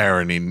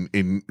 Darren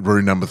in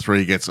room number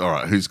 3 gets, all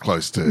right, who's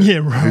close to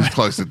who's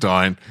close to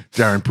dying?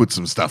 Darren put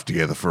some stuff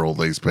together for all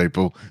these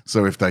people.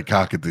 So if they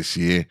cark it this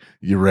year,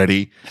 you're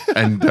ready.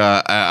 And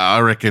I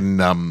reckon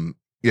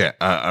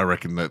I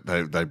reckon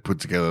that they put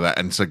together that.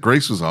 And so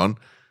Grease was on.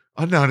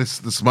 I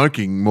noticed the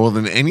smoking more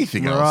than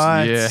anything else.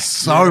 Right. Yeah.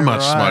 So Yeah, much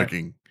right.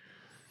 smoking.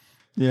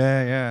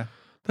 Yeah.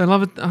 they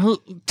love it.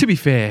 To be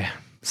fair,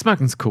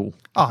 smoking's cool.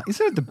 Oh,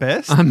 isn't it the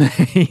best? I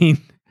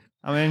mean,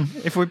 I mean,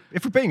 if we're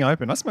being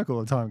open, I smoke all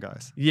the time,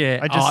 guys.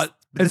 yeah. I just-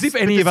 as if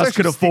with any the of us social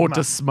could afford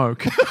to stigma.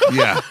 smoke.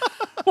 Yeah.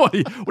 What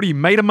are you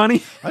made of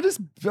money? I just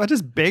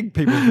beg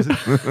people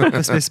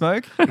to spare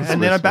smoke, and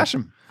then I bash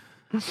them.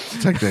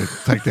 Take their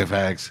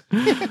fags.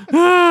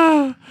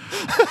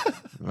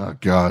 Oh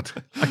God.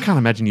 I can't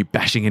imagine you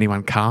bashing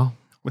anyone, Carl.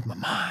 With my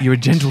mind. You're a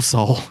gentle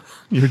soul.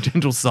 You're a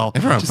gentle soul.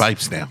 Everyone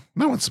vapes now.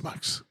 No one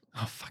smokes.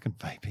 Oh, fucking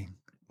vaping.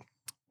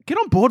 Get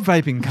on board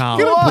vaping, Carl.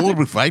 Get on board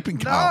with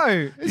vaping, Carl. No,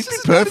 You'd it's be just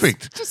as bad as-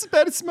 perfect. just as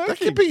bad as That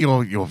smoking. could be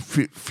your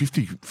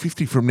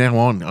 50 from now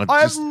on.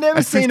 I've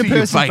never seen a 50 you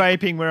person vape.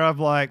 vaping where I've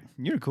like,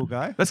 you're a cool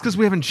guy. That's because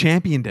we haven't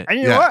championed it. And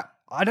you know Yeah. what?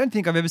 I don't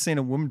think I've ever seen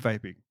a woman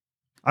vaping.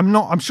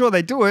 I'm sure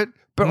they do it,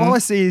 but all I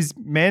see is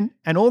men,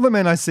 and all the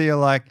men I see are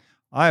like,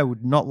 I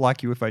would not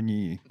like you if I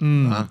knew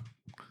you.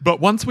 But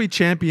once we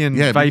champion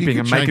Yeah, but you vaping could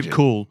and make change it it.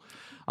 cool,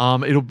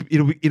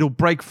 it'll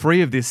break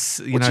free of this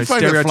What's your favourite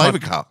stereotype. flavour,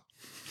 Carl?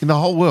 In the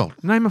whole world.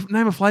 Name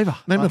a flavor.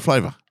 Name a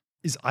flavour.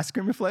 Is ice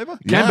cream a flavor?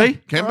 Can be.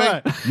 Can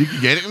Alright. be. You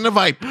can get it in a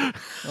vape.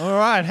 All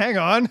right, hang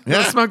on. You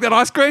want to smoke that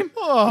ice cream?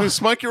 Oh, You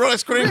smoke your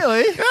ice cream.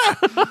 really?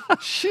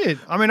 Shit.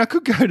 I mean, I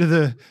could go to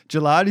the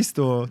gelati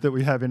store that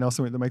we have in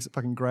Elsternwick that makes it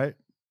fucking great.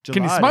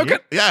 Can you Gelati. smoke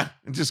it? Yeah.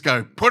 And just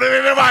go, put it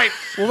in a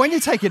vape. Well, when you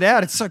take it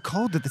out, it's so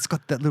cold that it's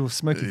got that little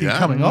smoky thing Yeah,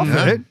 coming off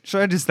yeah. it.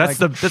 Should I just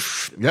That's like,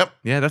 that's Yep.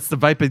 the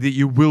vapor that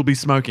you will be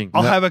smoking.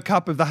 I'll have a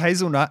cup of the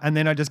hazelnut and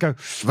then I just go,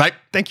 Vape.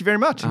 thank you very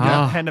much, and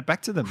Ah. hand it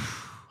back to them.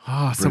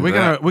 Oh, so Bring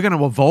we're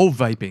gonna evolve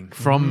vaping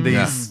from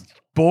these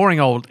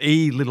boring old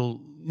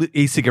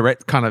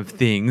e-cigarette kind of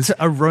things. To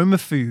aroma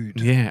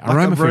food. Yeah, Like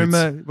aroma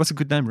aroma. foods. What's a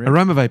good name, Rick?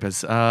 Aroma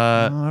vapors.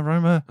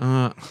 Aroma.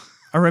 Uh,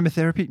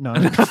 Aromatherapy? No.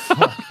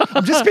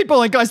 I'm just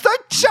spitballing, guys.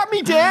 Don't shut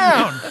me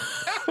down.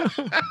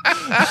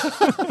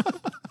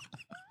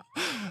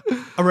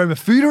 Aroma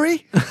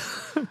foodery?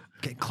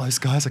 Getting close,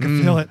 guys. I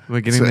can feel it.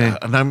 we're getting So, there.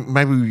 and then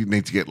maybe we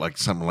need to get like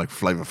something like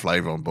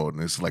Flavor on board,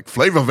 and it's like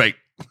Flavor Vape.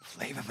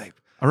 Flavor vape.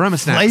 Aroma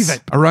snacks.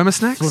 Flavor. Aroma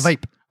snacks. Flavor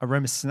vape.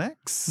 Aroma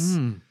snacks.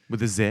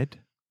 With a Z.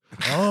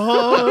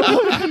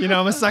 Oh, you know,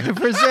 I'm a sucker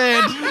for a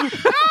Zed.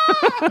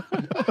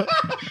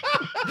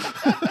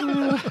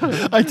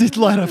 I did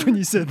light up when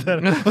you said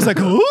that. I was like,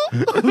 oh,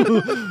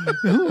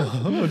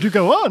 do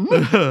go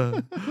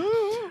on.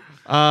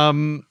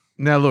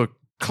 Now look,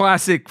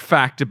 classic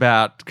fact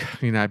about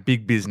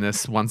big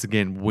business once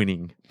again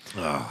winning.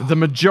 The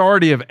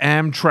majority of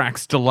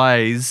Amtrak's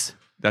delays,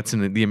 that's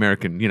in the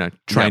American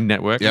train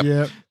network. Yep.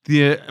 Yeah.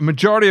 The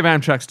majority of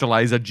Amtrak's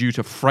delays are due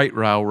to freight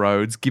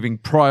railroads giving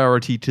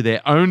priority to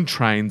their own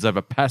trains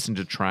over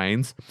passenger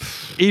trains,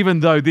 even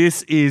though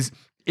this is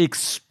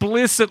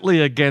explicitly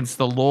against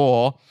the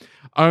law.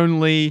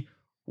 Only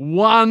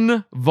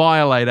one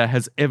violator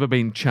has ever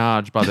been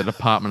charged by the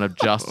Department of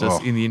Justice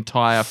in the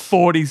entire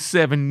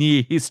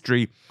 47-year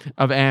history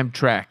of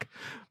Amtrak.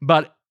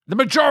 But the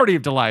majority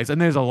of delays,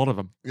 and there's a lot of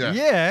them.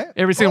 Yeah.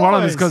 Every single one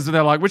of them is always. because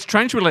they're like, which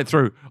train should we let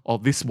through? Oh,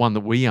 this one that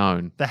we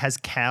own. That has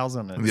cows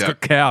on it. Yeah. It's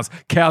got cows.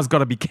 Cows got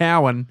to be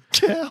cowing.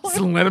 Just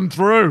let them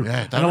through.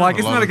 Yeah, and they're like,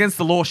 isn't that against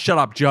the law? Shut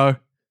up, Joe.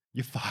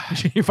 You're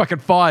fired. You're fucking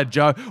fired,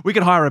 Joe. We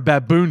can hire a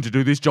baboon to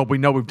do this job. We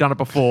know we've done it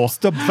before.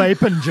 Stop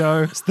vaping,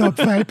 Joe. Stop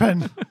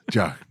vaping.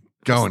 Joe,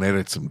 go and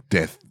edit some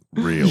death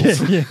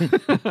reels. Yeah.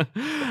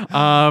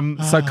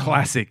 So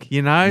classic,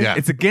 Yeah.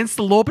 It's against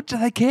the law, but do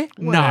they care?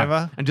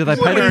 Whatever. No. And do they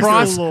pay Where the is the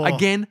price? law?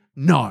 Again,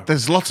 no.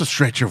 There's lots of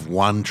stretch of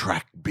one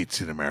track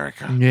bits in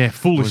America. Yeah,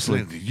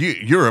 foolishly.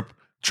 Europe,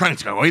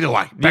 trains go either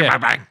way. Bang, Yeah.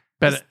 bang, bang.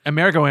 But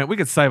America went, we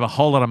could save a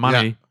whole lot of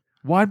money. Yeah.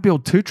 Why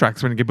build 2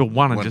 tracks when you can build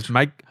one and One just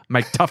track.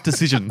 make tough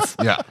decisions?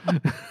 Yeah.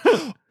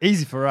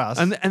 Easy for us.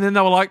 And then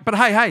they were like, but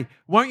hey,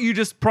 won't you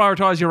just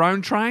prioritize your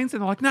own trains?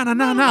 And they're like, no. no.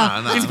 In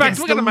fact, Against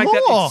we're going to the make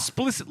that law.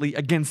 explicitly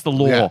against the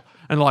law. Yeah.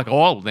 And they're like,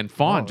 oh, then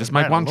fine, Oh, just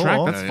make bad one law. track.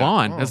 That's Yeah, yeah.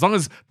 fine. As long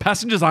as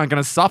passengers aren't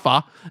going to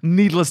suffer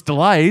needless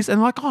delays. And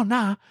they're like, oh,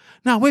 nah,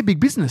 we're big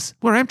business.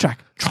 We're Amtrak.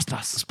 Trust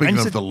us. Speaking And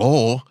of so- the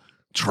law,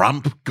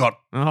 Trump got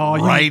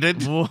Oh, raided.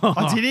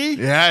 Oh, did he?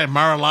 Yeah,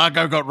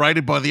 Mar-a-Lago got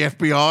raided by the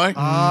FBI.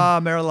 Ah,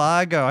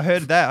 Mar-a-Lago. I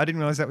heard that. I didn't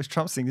realize that was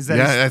Trump's thing. Is that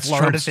yeah, his that's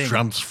Florida thing?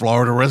 Trump's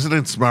Florida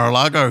residence,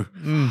 Mar-a-Lago.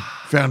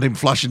 Found him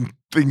flushing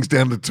things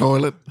down the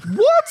toilet.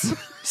 What?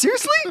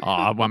 Seriously?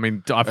 Oh, I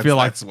mean, I feel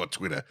like that's what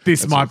Twitter.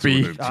 this that's might what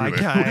be- Twitter-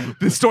 Okay.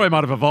 the story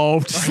might have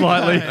evolved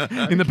slightly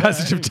in the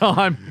passage of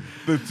time.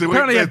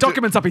 Apparently, he had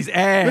documents up his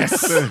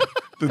ass.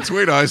 The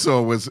tweet I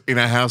saw was, in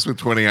a house with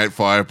 28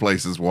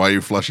 fireplaces, why are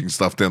you flushing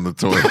stuff down the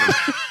toilet?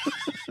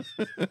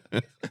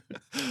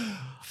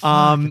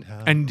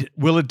 And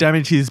will it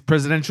damage his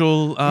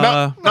presidential?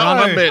 No,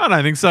 not a bit. I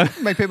don't think so.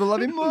 Make people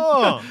love him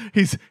more.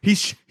 He's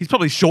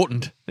probably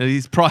shortened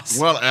his price.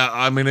 Well,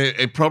 I mean,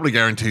 it probably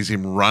guarantees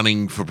him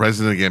running for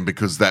president again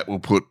because that will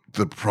put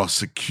the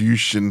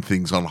prosecution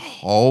things on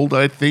hold,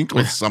 I think,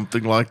 or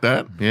something like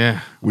that.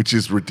 yeah, Which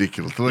is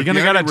ridiculous. you're going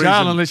to go to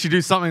jail unless you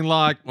do something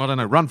like, I don't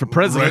know, run for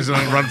president.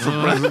 run for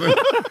president.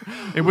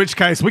 In which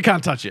case, we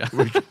can't touch you.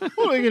 What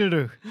are you going to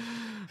do?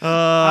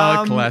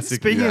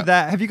 Classic. Speaking yeah. of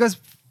that, have you guys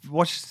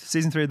watched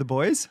season 3 of The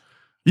Boys?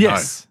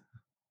 Yes.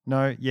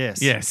 No?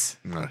 Yes. Yes.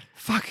 No.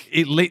 Fuck.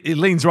 It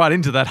leans right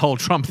into that whole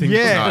Trump thing.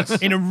 Yeah.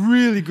 Nice. In a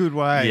really good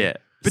way. Yeah.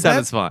 But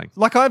Satisfying.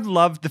 Like, I've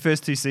loved the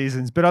first 2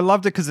 seasons, but I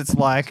loved it because it's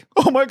like,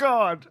 oh my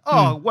God.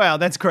 Oh, wow.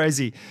 That's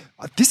crazy.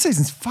 This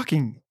season's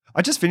fucking.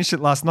 I just finished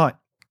it last night.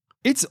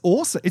 It's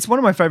awesome. It's one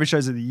of my favorite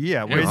shows of the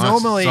year. Whereas Nice.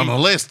 normally. It's on the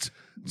list.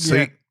 See,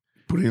 Yeah.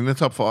 put it in the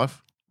top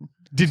 5.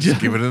 Did you?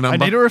 Just give it a I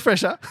number. need a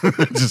refresher.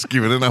 Just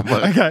give it a number.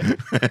 Okay.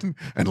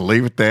 and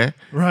leave it there.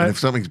 Right. And if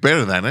something's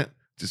better than it,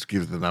 just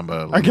give the number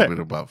a little Okay. bit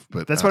above.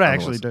 But That's what I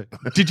actually otherwise-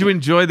 do. Did you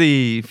enjoy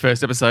the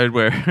first episode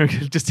where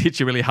it just hit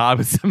you really hard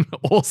with some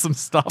awesome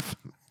stuff?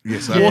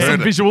 Yes, Awesome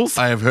visuals.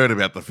 I have heard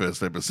about the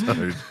first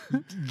episode.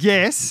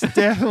 Yes,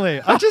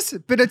 definitely.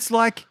 But it's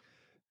like,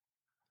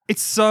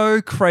 it's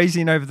so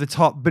crazy and over the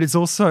top, but it's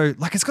also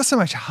like, it's got so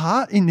much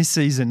heart in this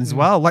season as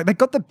well. Like, they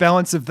got the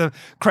balance of the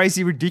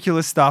crazy,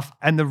 ridiculous stuff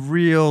and the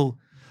real,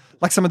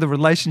 like some of the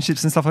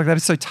relationships and stuff like that.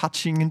 It's so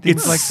touching and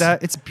things It's- like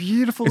that. It's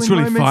beautiful. It's in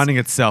really moments. finding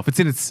itself. It's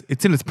in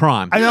its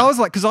prime. And I was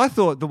like, because I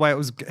thought the way it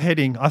was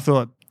heading, I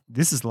thought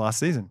this is the last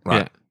season.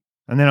 Yeah.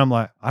 And then I'm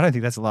like, I don't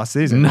think that's the last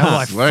season. No. I'm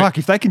like, Sweet. fuck,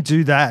 if they can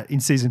do that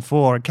in season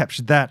 4 and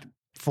capture that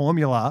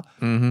formula,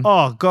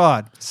 oh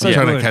God. So I'm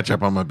trying good. to catch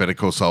up on my Better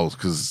Call Sauls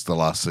because it's the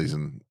last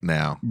season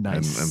now.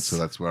 Nice. And so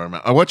that's where I'm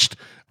at. I watched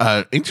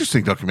an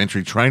interesting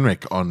documentary,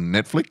 Trainwreck, on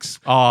Netflix.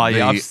 Oh,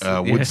 yeah.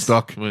 The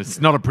Woodstock Well, it's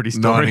not a pretty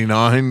story.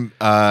 99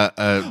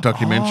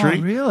 documentary.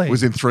 Oh, really?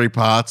 Was in 3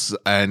 parts,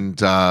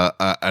 and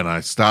I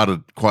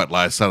started quite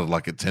late. I started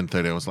like at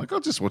 10:30. I was like, I'll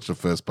just watch the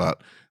first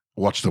part.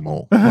 Watched them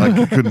all. Like,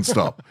 I couldn't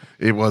stop.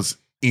 It was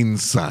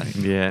insane.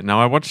 Yeah. No,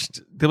 I watched.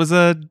 There was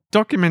a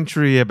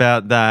documentary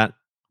about that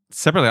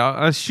separately.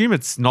 I assume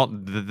it's not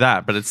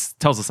that, but it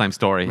tells the same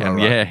story. And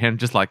right. yeah, and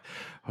just like,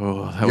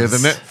 oh, that Yeah,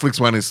 was the Netflix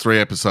one is 3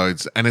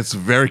 episodes, and it's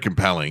very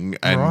compelling.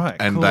 And Right,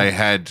 cool. they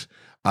had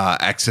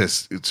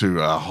access to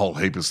a whole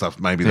heap of stuff.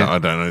 Maybe that I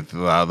don't know if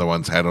the other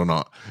ones had or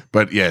not.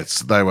 But yes,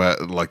 they were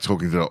like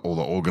talking to all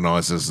the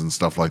organizers and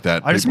stuff like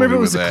that. I just people remember it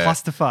who was a were there.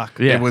 clusterfuck.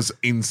 Yeah. It was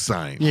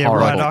insane. Yeah,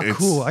 Horrible. right. Oh, It's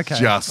cool. Okay.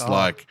 just Oh,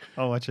 like,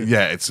 I'll watch it.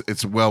 yeah,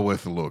 it's well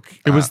worth a look.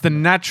 It was the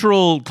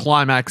natural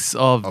climax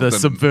of the the-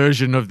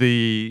 subversion of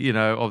the,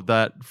 of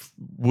that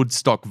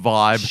Woodstock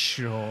vibe.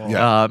 Sure.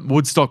 Yeah.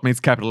 Woodstock meets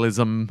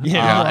capitalism.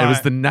 Yeah, It was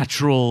right. the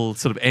natural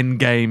sort of end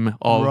game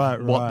of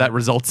Right, what right. that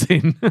results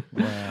in.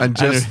 and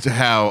just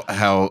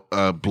how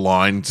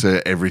blind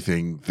to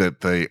everything that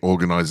the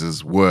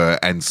organizers were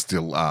and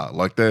still are.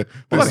 Like they're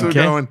still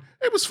okay. going,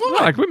 it was fine.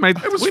 Like we made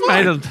It was we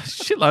fine. made a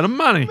shitload of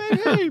money.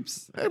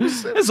 Heaps. It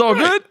was It's all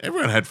great. good.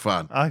 Everyone had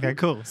fun. Okay,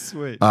 cool.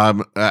 Sweet.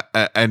 And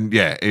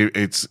yeah,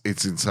 it's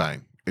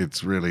insane.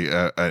 It's really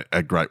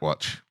a great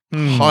watch.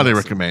 Hmm. Highly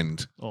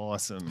recommend.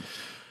 Awesome.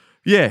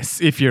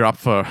 Yes, if you're up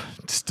for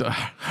just a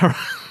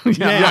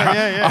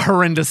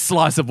horrendous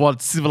slice of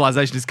what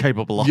civilization is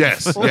capable of.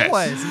 Yes,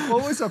 yes,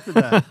 Always up for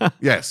that.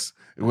 yes.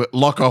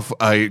 Lock off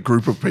a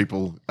group of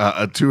people,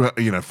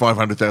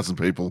 500,000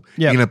 people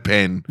Yep. in a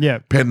pen.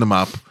 Yep. Pen them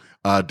up.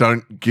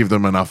 Don't give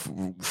them enough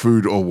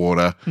food or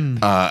water,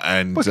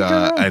 and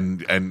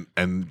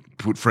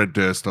put Fred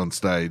Durst on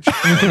stage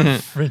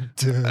Fred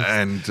Durst.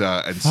 and see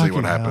Fucking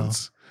what hell.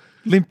 happens.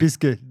 Limp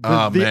Bizkit.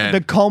 Oh, man.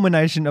 The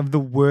culmination of the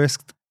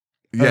worst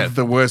Yeah,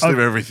 the worst of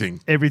everything.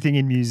 everything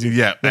in music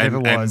Yeah, that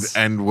and, ever was.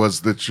 and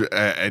was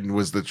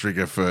the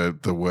trigger for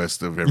the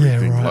worst of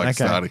everything, right, like okay.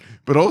 starting.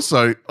 But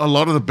also a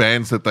lot of the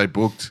bands that they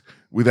booked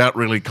without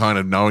really kind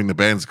of knowing the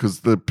bands, because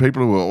the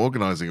people who were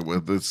organizing it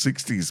were the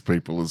 '60s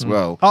people as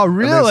well. Oh, And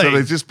really? so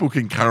they're just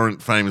booking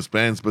current famous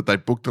bands, but they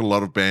booked a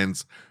lot of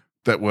bands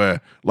that were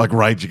like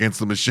Rage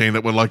Against the Machine,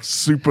 that were like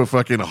super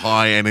fucking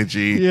high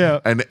energy Yeah.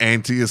 and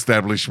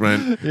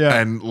anti-establishment, Yeah.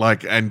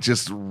 and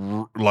just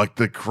like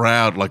the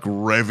crowd, like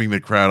revving the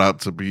crowd up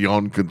to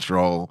beyond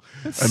control.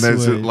 And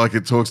there's Sweet. like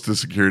it talks to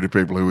security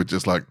people who were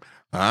just like,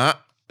 fuck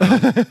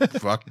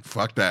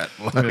that,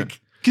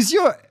 like. Because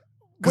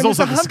Because when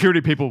also there's the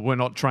security people were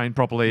not trained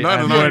properly No,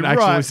 and no, no. weren't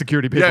actually Right.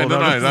 security people. Yeah,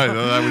 no, They were-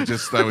 they were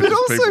just But people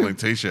also- in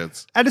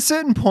t-shirts. at a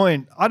certain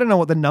point, I don't know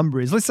what the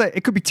number is. Let's say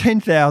it could be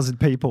 10,000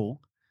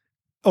 people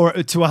or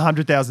to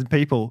 100,000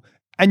 people,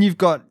 and you've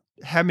got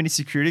how many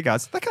security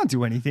guards? They can't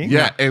do anything.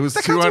 Yeah, it was They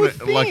can't do a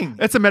 200. Like, thing.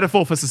 It's a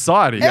metaphor for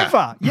society.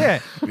 Ever. Yeah.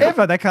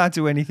 Ever. They can't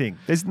do anything.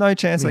 There's no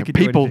chance they could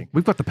do People, anything.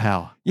 we've got the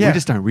power. Yeah. We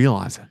just don't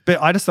realize it.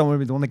 But I just don't want to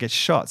be the one that gets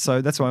shot.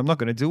 So that's why I'm not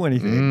going to do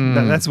anything.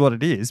 Mm. That's what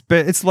it is.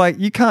 But it's like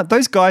you can't,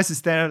 those guys that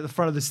stand out at the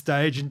front of the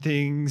stage and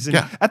things. And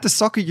Yeah. at the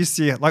soccer, you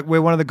see it, like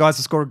where one of the guys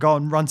will score a goal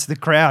and run to the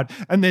crowd.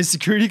 And there's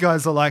security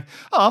guys are like,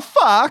 oh,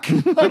 fuck.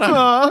 Like,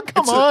 oh,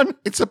 come on.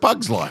 It's a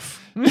bug's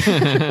life.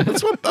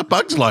 That's what a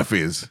bug's life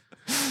is.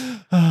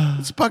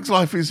 It's a bug's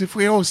life is if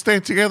we all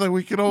stand together,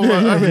 we can all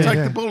overtake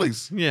yeah. the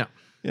bullies. Yeah.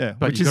 Yeah.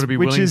 But you've got to be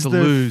willing to the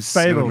lose.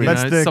 Fable. You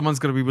That's know, the, someone's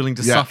got to be willing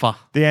to Yeah. suffer.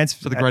 the ants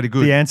for the greater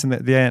good. The ants and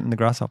the ant and the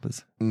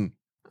grasshoppers.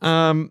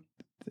 Aesop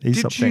Did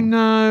you thing.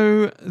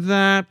 know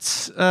that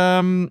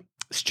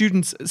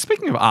students,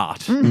 speaking of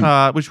art,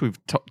 which we've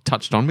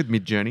touched on with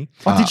Midjourney,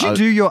 Oh, did you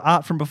do your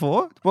art from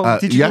before?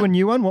 Well, did you yeah. do a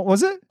new one? What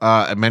was it?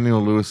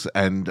 Emmanuel Lewis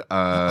and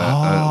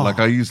like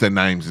I use their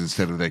names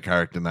instead of their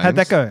character names. How'd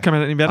that go? come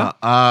out any better?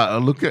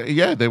 Look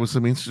at there were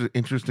some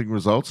interesting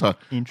results.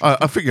 Interesting.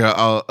 I figure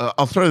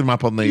I'll throw them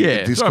up on the yeah, throw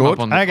 'em Discord up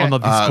on, Okay. on the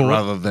Discord.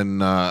 rather than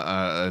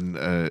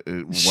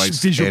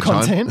waste Visual airtime.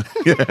 content.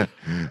 Yeah,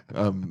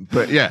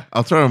 but yeah,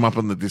 I'll throw them up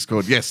on the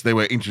Discord. Yes, there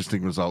were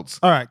interesting results.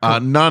 All right, cool.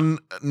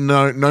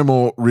 No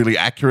more really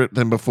accurate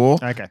than before.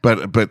 Okay.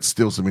 but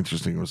still some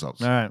interesting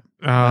results. All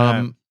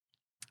right.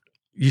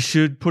 You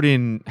should put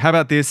in, how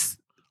about this?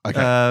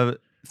 Okay.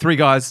 3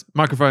 guys,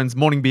 microphones,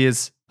 morning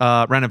beers,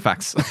 random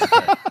facts.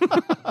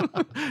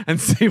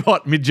 And see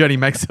what Midjourney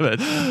makes of it.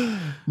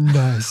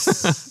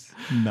 Nice.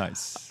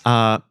 Nice.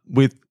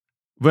 With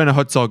Werner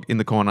Herzog in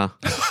the corner,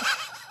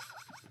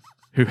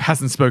 who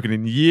hasn't spoken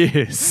in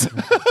years.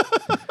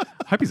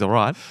 Hope he's all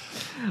right.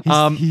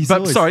 He's But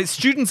always- sorry,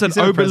 students at he's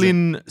ever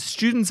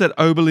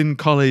Oberlin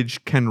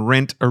College can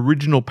rent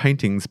original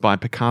paintings by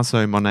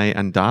Picasso, Monet,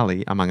 and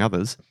Dali, among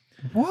others,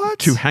 What?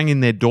 to hang in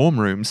their dorm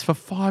rooms for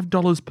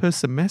 $5 per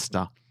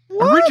semester.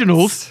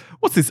 Originals?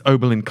 What's this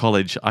Oberlin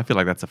College? I feel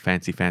like that's a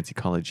fancy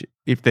college.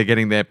 If they're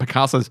getting their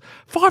Picassos,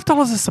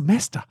 $5 a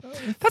semester.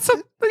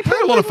 They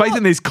put a lot of faith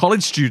in these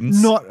college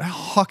students. Not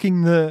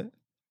hawking the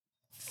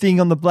thing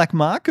on the black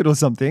market or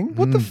something.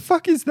 What the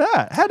fuck is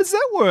that? How does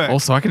that work?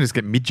 Also, I can just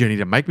get Midjourney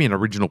to make me an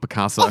original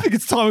Picasso. I think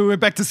it's time we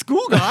went back to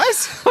school,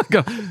 guys.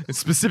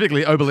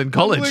 Specifically Oberlin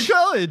College. We're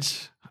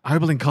college.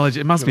 Oberlin College.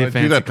 It must be a Do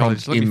fancy that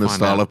college. Let in me the find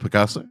style out. of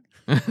Picasso.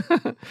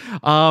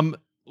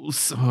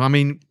 So, I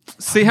mean,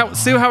 see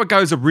how it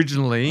goes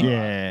originally.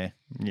 Yeah.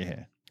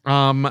 Yeah.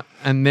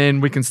 And then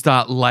we can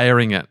start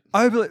layering it.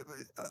 I'm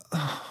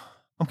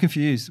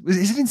confused.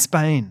 Is it in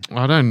Spain?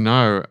 I don't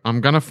know.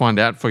 I'm gonna find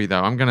out for you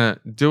though. I'm gonna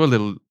do a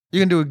little. You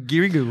can do a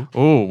Geary Google.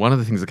 Oh, one of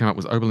the things that came up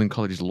was Oberlin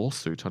College's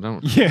lawsuit. I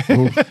don't. Yeah.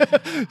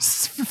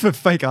 For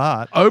fake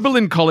art.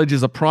 Oberlin College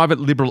is a private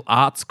liberal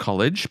arts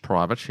college.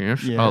 Private,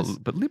 yes. Yes.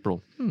 But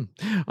liberal.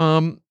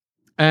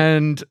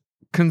 And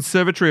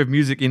Conservatory of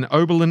Music in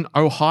Oberlin,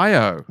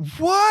 Ohio.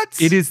 What?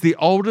 It is the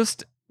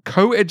oldest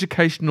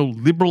co-educational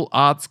liberal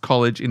arts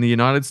college in the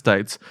United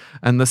States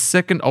and the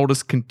second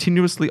oldest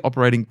continuously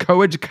operating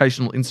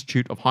co-educational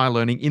institute of higher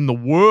learning in the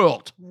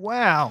world.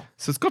 Wow.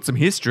 So it's got some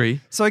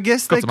history. So I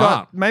guess Got they some got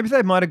art. maybe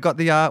they might have got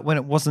the art when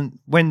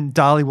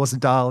Dali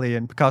wasn't Dali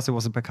and Picasso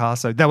wasn't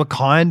Picasso. They were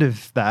kind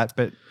of that,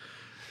 but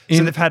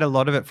so they've had a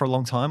lot of it for a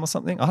long time or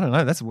something. I don't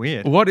know. That's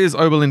weird. What is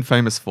Oberlin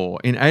famous for?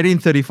 In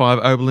 1835,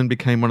 Oberlin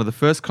became one of the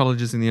first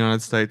colleges in the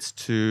United States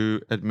to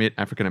admit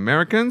African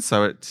Americans.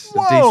 So it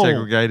Whoa.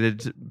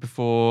 desegregated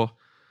before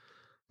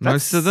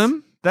most of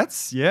them.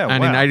 That's And wow.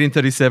 in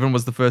 1837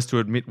 was the first to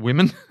admit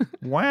women.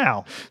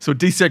 Wow. So it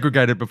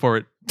desegregated before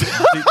it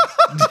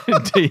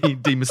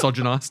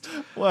demisogynized.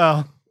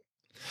 Wow.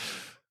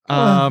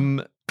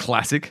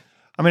 Classic.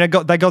 I mean,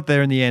 they got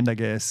there in the end, I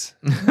guess.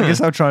 I guess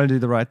they were trying to do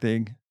the right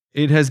thing.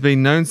 It has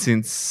been known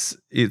since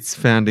its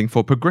founding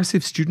for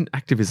progressive student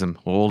activism.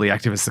 All the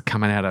activists are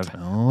coming out of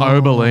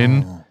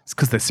Oberlin. It's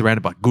because they're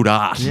surrounded by good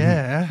art.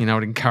 Yeah. You know,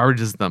 it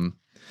encourages them.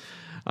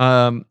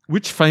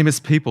 Which famous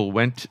people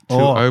went to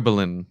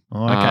Oberlin?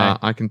 Oh, okay.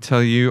 I can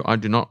tell you, I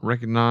do not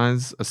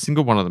recognize a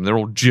single one of them. They're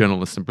all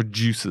journalists and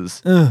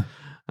producers.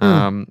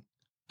 And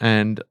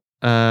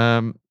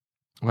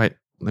wait,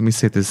 let me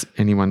see if there's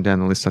anyone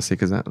down the list I see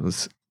because that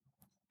was.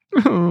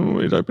 Oh,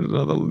 it opened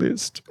another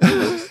list.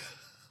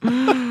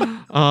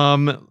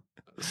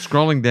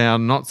 Scrolling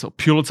down, not so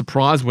Pulitzer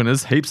Prize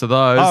winners, heaps of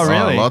those. Oh,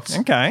 really? lots.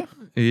 Okay.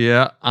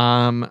 Yeah.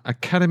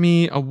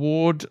 Academy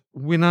Award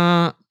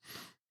winner,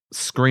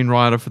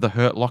 screenwriter for The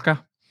Hurt Locker,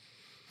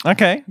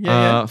 Okay.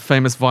 Yeah.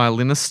 famous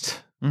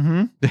violinist.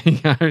 Mm-hmm. There you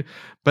go.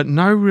 But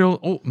no real.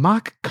 Oh,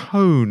 Mark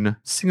Cohn,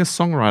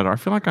 singer-songwriter. I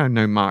feel like I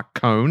know Mark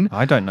Cohn.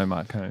 I don't know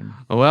Mark Cohn.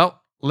 Well,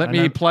 let I me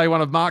know- play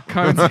one of Mark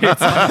Cohn's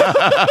hits.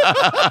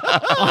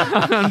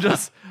 I'm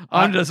just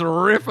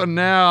riffing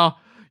now.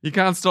 You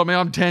can't stop me.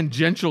 I'm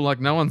tangential like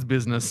no one's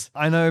business.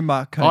 I know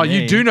Mark Cohn. Oh,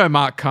 you do know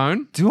Mark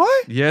Cohn? Do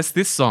I? Yes,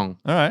 this song.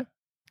 All right.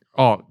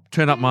 Oh,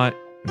 turn up my.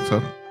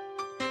 So,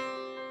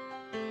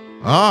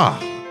 ah,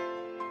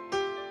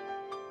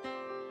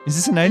 Is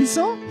this an 80s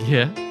song?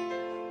 Yeah.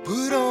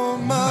 Put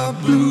on my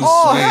blue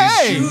Oh, suede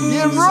hey! shoes.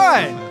 Yeah,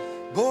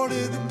 right.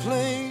 Boarded the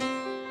plane.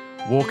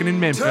 Walking in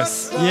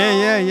Memphis.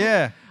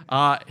 Yeah.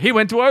 He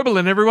went to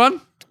Oberlin,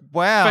 everyone.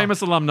 Wow.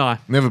 Famous alumni.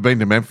 never been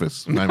to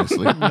Memphis,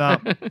 famously. No.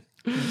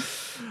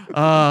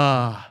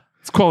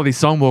 It's a quality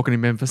song, Walking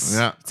in Memphis.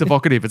 Yeah. It's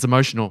evocative. It's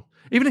emotional.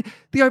 Even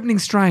the opening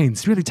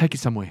strains really take you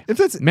somewhere. If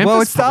it's, Memphis,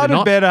 well, it probably started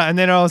not. better, and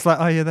then I was like,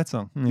 oh, yeah, that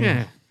song.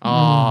 Yeah.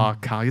 Oh,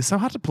 Carl, you're so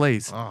hard to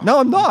please. No,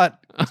 I'm not.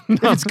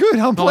 If it's good,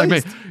 I'm Not like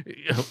me.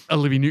 pleased.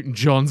 Olivia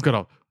Newton-John's got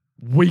a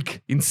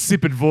weak,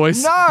 insipid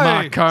voice. No,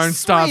 Mark Cohn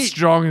starts sweet.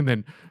 strong and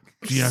then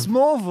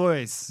Small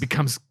voice.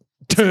 becomes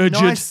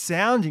turgid. Nice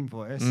sounding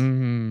voice.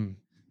 Mm.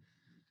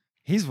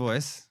 His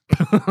voice.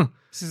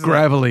 This is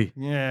Gravelly. like-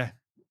 yeah.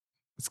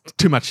 It's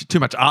too much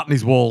art in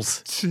his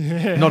walls.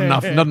 Not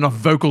enough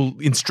vocal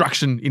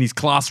instruction in his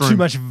classroom. Too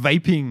much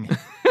vaping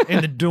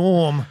in the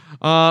dorm.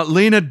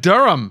 Lena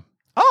Durham.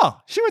 Oh,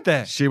 she went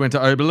there. She went to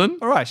Oberlin.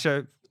 All right,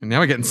 so And now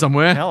we're getting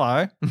somewhere.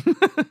 hello.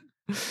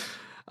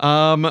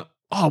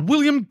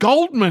 William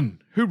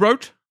Goldman, who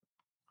wrote.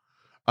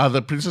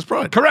 The Princess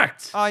Bride.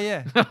 Correct. Oh,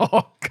 yeah.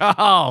 Oh,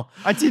 Carl.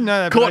 I didn't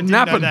know that. Caught but I didn't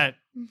know napping. that.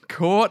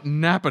 Caught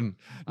napping.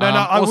 No,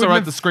 I also wouldn't wrote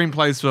have- the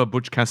screenplays for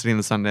Butch Cassidy and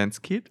the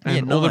Sundance Kid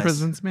and Yeah, All the nice.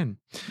 President's Men.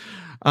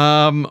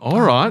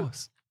 All right.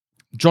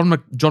 John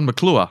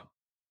McClure,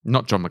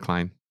 not John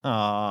McClane.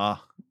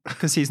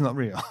 Because he's not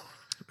real.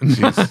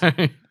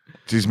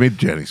 Geez,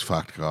 Mid-Journey's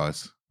fucked,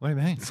 guys. What do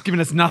you mean? It's giving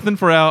us nothing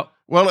for our.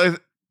 Well,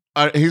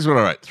 here's what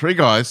I wrote. 3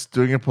 guys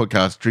doing a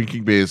podcast,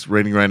 drinking beers,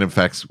 reading random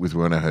facts with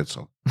Werner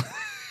Herzog.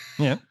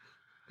 Yeah.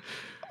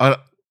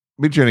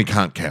 Mid-Journey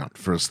can't count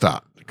for a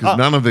start because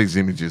none of these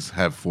images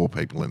have 4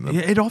 people in them.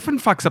 Yeah, it often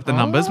fucks up the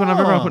numbers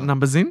whenever I put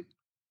numbers in.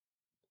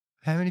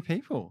 How many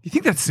people? You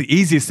think that's the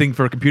easiest thing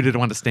for a computer to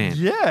understand?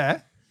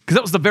 Yeah. Because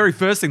that was the very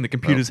first thing the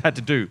computers had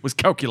to do was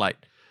calculate.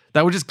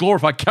 They were just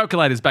glorified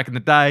calculators back in the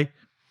day.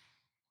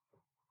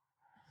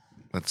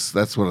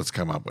 That's what it's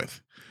come up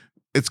with.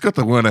 It's got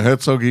the Werner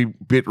Herzog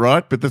bit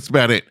right, but that's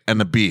about it. And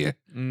the beer.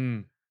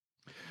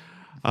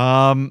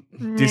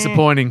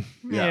 Disappointing.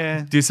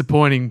 Yeah.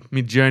 Disappointing,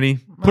 Mid-Journey.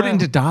 Put it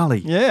into DALL-E.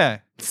 Yeah.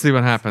 See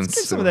what happens.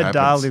 Get some of what that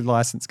happens. DALL-E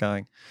license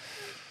going.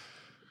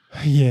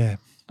 Yeah.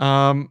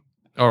 All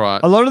right.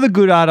 A lot of the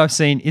good art I've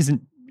seen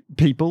isn't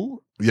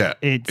people. Yeah.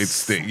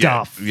 It's the-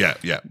 stuff. Yeah.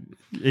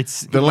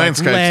 It's The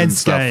landscapes and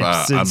stuff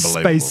are and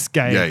unbelievable.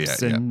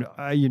 spacescapes Yeah.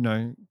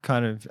 and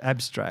kind of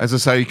abstract. As I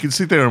say, you can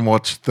sit there and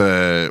watch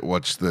the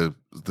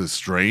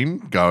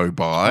stream go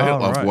by Oh,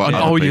 of right. what And,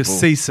 other people. you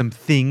see some And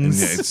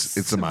things. yeah,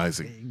 it's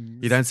amazing.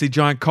 You don't see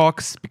giant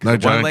cocks because No it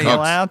won't giant let cocks. you.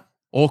 allowed.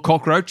 Or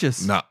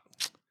cockroaches. No,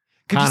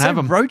 Could Can't you say have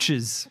 'em.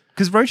 roaches?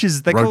 Because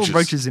roaches, they call Roaches. them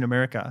roaches in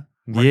America.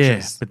 Yeah,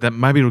 Roaches. but that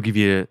maybe it'll give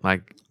you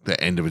like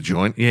the end of a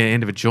joint.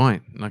 end of a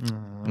joint. Like,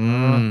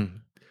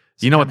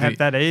 you know what? Don't have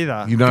that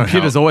either. You know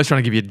Computer's how always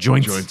trying to give you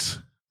joints.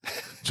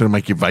 trying to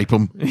make you vape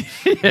them.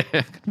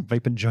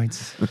 Vaping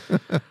joints.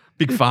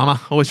 Big pharma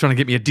always trying to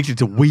get me addicted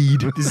to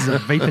weed. This is a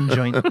vaping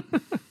joint.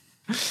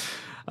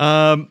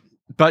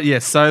 But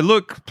yes, so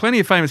look, plenty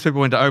of famous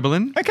people went to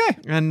Oberlin. Okay.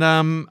 And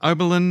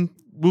Oberlin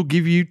will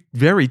give you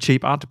very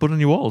cheap art to put on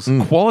your walls.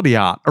 Quality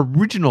art,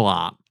 original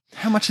art.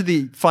 How much of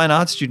the fine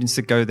art students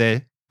that go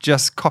there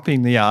just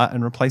copying the art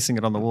and replacing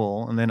it on the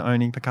wall and then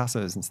owning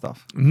Picassos and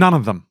stuff? None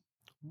of them.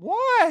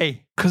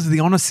 Why? Because of the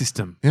honor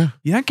system. Yeah.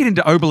 You don't get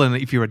into Oberlin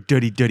if you're a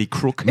dirty, dirty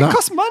crook. It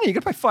costs money. You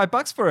got to pay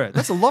 $5 for it.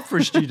 That's a lot for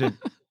a student.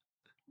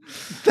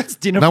 That's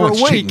dinner No for one's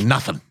a week. cheating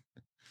nothing.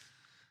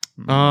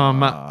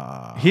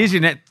 Here's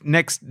your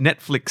next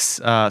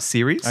Netflix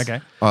series.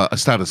 Okay. I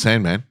started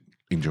Sandman.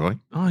 Enjoy.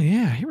 Oh,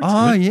 yeah. Here it's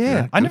Oh, good.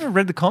 yeah. I good. never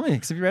read the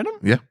comics. Have you read them?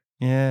 Yeah.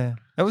 Yeah.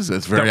 That was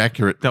It's very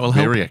accurate. that will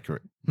help. Very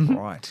accurate.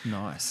 right.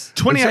 Nice.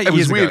 28 It was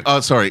years weird. ago. Oh,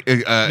 sorry.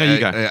 you go.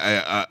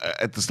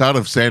 At the start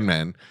of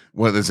Sandman,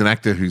 well, there's an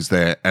actor who's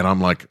there, and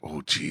I'm like,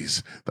 oh,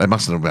 geez, they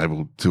mustn't have been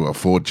able to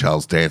afford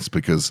Charles Dance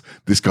because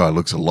this guy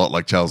looks a lot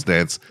like Charles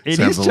Dance. It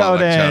Sounds is a lot Charles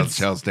like Dance.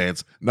 Charles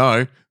Dance.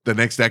 No, the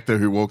next actor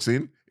who walks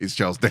in is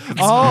Charles Dance.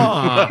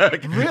 Oh,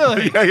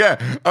 really?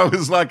 Yeah. I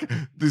was like,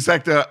 this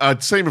actor,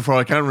 I'd seen before,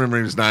 I can't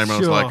remember his name. I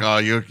was Sure. like, oh,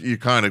 you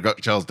kind of got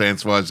Charles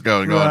Dance vibes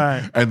going Right.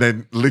 on. And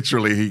then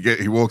literally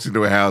he walks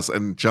into a house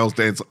and Charles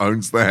Dance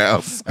owns the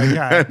house. Okay.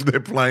 And they're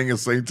playing a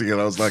scene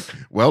together. I was like,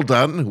 well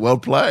done, well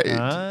played.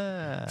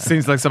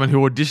 Seems like someone who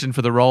auditioned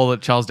for the role that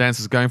Charles Dance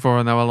was going for,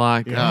 and they were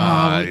like, you're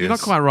not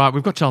yes. quite right.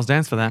 We've got Charles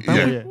Dance for that, but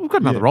Yeah. we've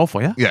got another role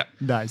for you. Yeah.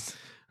 Nice.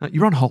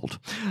 You're on hold.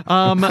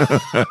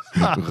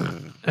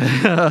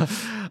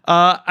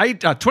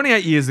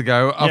 28 years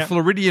ago, a Yeah.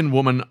 Floridian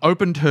woman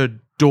opened her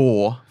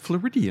door.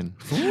 Floridian.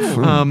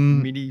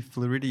 Midi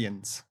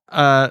Floridians.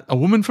 A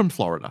woman from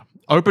Florida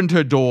opened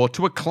her door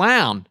to a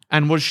clown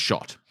and was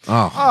shot.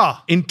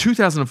 Oh, In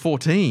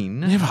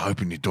 2014, Never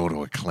open your door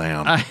to a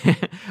clown.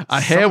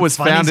 a hair was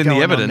Something found funny's in the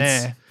going on evidence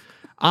there.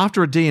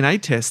 after a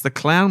DNA test, the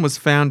clown was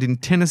found in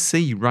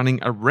Tennessee running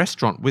a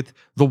restaurant with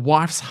the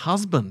wife's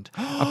husband,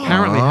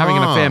 apparently having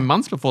an affair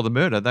months before the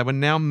murder. They were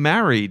now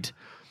married.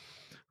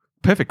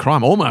 Perfect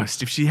crime,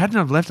 almost. If she hadn't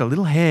have left a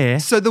little hair.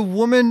 So there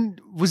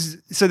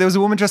was a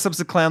woman dressed up as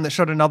a clown that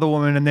shot another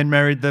woman and then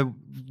married the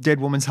dead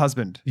woman's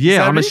husband. Is Yeah,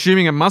 that I'm it?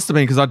 assuming it must have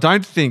been because I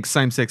don't think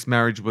same-sex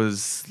marriage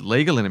was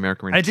legal in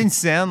America. And it didn't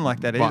sound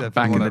like that either.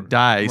 back from in what the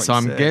I- day. what So you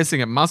I'm said. guessing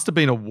it must have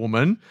been a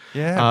woman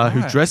Yeah,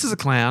 who right. dressed as a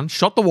clown,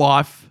 shot the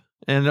wife.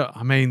 And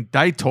I mean,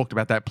 they talked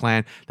about that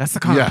plan. That's the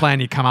kind Yeah. of plan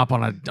you come up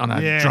on a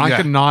Yeah.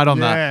 drunken Yeah. night on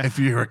Yeah. If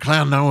you're a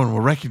clown, no one will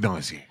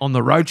recognize you.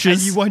 the roaches.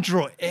 And you won't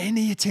draw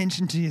any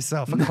attention to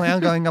yourself. A clown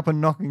going up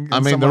and knocking. I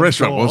on mean, the someone's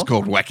restaurant door. was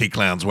called Wacky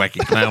Clown's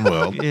Wacky Clown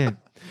World. Yeah.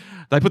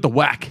 They put the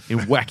whack in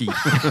wacky.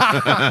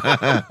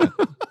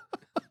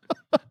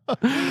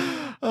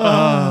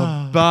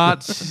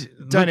 But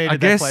Don't look, eat I at that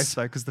guess place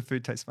though, because the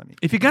food tastes funny.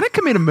 if you're going to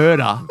commit a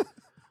murder,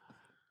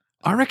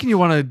 I reckon you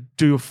want to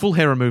do a full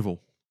hair removal.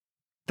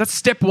 That's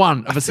step one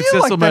of a I feel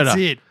successful like murder. that's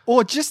it.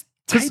 Or just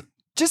 'Cause- tape,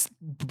 just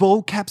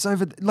ball caps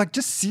over,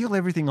 just seal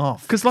everything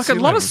off. Because like a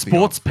Seal lot of everything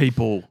sports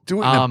people,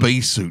 Do it in a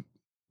bee suit.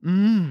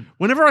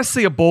 whenever I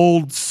see a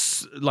bald,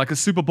 like a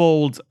super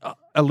bald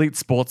elite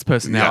sports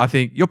person now, Yeah. I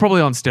think you're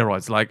probably on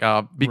steroids,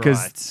 because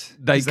Right.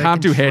 they 'Cause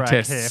can't can do hair track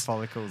tests. Hair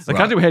follicles. They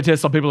can't do hair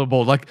tests on people who are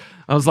bald. Like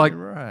I was like,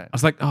 Right.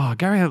 oh,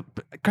 Gary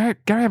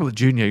Ablett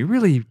Jr. You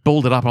really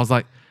balled it up. I was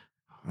like,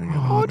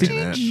 Oh,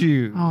 did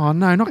you? oh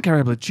no, not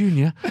Gary Ablett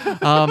Jr.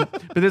 But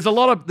there's a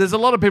lot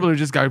of people who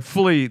just go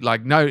fully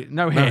like no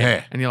hair,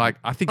 hair. and you're like,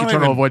 I think Not you're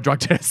trying to even- avoid drug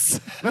tests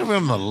Not even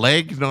on the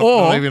leg, not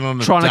or even on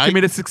the trying to date.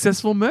 commit a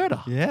successful murder.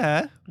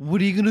 Yeah. What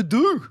are you gonna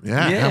do?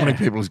 Yeah. Yeah. How many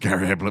people has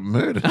Gary Ablett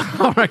murdered?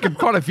 I reckon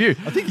quite a few.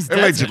 I think his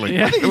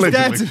Allegedly. I think his Allegedly.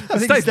 dad's. I think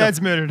his Statement.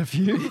 dad's murdered a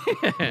few.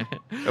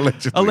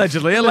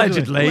 Allegedly.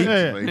 Allegedly.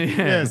 Yeah.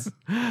 Yes.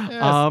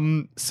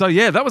 So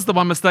yeah, that was the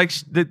one mistake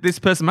that this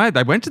person made.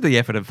 They went to the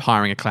effort of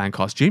hiring a clown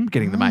costume,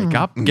 getting the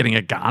makeup, getting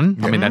a gun.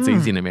 I mean, that's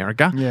easy in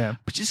America. Yeah.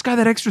 But just go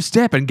that extra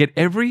step and get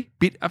every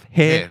bit of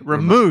hair Yeah,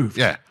 removed.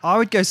 Yeah. I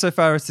would go so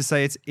far as to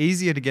say it's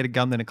easier to get a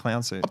gun than a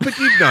clown suit. But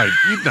you'd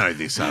know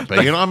this,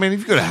 RB. You know, I mean, if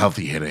you've got a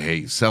healthy head of hair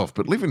yourself,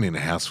 but living in a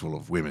house full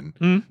of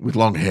women with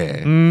long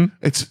hair,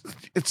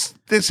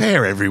 there's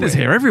hair everywhere. There's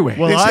hair everywhere.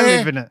 Well, There's I hair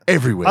live in a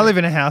everywhere. I live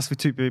in a house with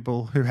two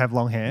people who have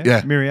long hair.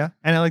 Yeah. Miria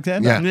and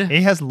Alexander. Yeah. Yeah.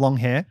 He has long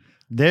hair.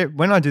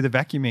 When I do the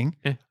vacuuming,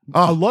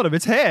 a lot of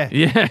it's hair.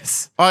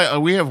 Yes.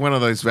 We have one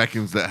of those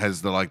vacuums that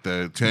has the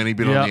turny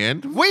bit Yeah. on the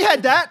end. We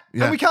had that,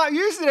 Yeah. and we can't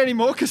use it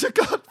anymore because it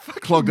got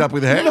fucking Clogged up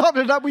with hair?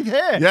 Knotted up with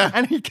hair. Yeah.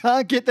 And he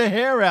can't get the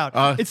hair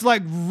out. It's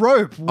like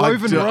rope,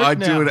 woven rope I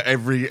now. do it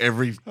every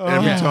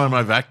time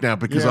I vac now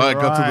because Yeah, I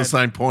got to the right.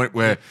 same point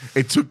where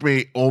it took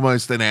me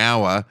almost an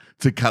hour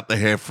to cut the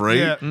hair free.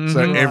 Yeah. So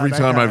every Right,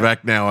 time I okay.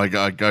 vac now, I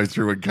go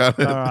through and cut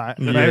it. All right.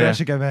 Yeah. Maybe I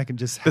should go back and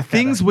just The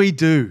things we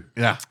do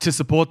Yeah. to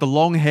support the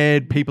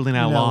long-haired people in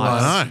our No,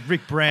 lives. I know.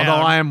 Rick Brown.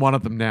 Although I am one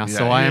of them now,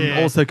 so Yeah. I am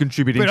Yeah. also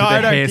contributing but to I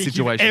the don't hair think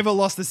situation. you've ever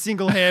lost a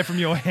single hair from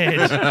your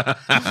head.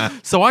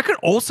 So I could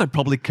also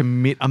probably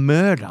commit a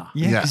murder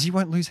Yeah, Yeah. because you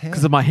won't lose hair.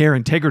 because of my hair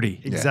integrity.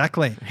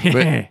 Exactly.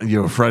 But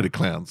you're afraid of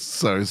clowns.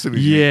 So as soon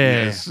as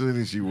Yeah.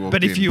 you walk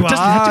But in. if you doesn't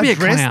have to are be a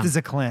dressed clown. as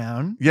a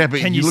clown, Yeah, but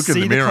can you you look in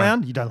see the mirror.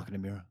 clown? You don't look in the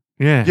mirror.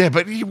 Yeah. Yeah,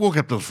 but you walk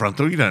up to the front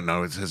door, you don't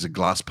know it has a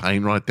glass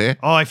pane right there.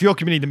 Oh, if you're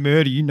committing the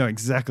murder, you know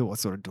exactly what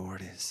sort of door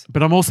it is.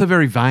 But I'm also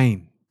very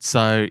vain.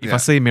 So if Yeah. I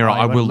see a mirror, Oh, you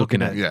I won't will look look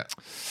in at it. Yeah.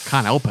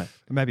 Can't help it.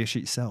 Or maybe you shoot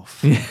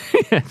yourself.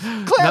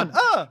 Clown!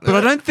 But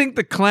I don't think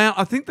the clown.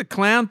 I think the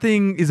clown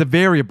thing is a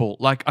variable.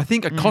 Like I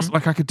think a Mm-hmm.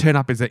 like I could turn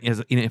up as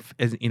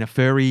in a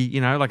furry,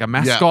 like a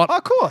mascot, Oh,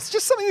 of course.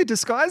 Just something that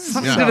disguises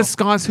something yourself. to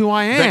disguise who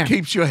I am. That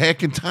keeps your hair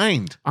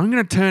contained. I'm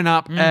going to turn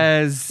up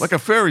as Like a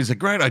furry is a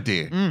great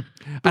idea. Mm.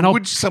 But And I'll-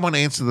 would someone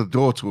answer the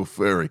door to a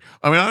furry?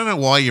 I mean, I don't know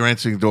why you're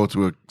answering the door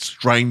to a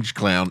strange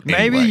clown.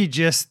 Maybe anyway.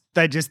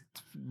 they just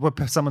were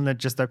someone that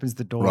just opens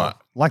the door. Right.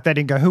 Like they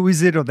didn't go, who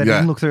is it? Or they Yeah.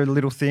 didn't look through a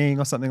little thing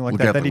or something like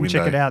Look that. out They the didn't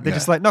check it window. out. They're Yeah.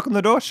 just like, knock on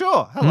the door.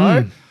 Sure.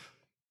 Hello. Mm.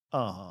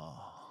 Oh.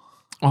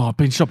 oh, I've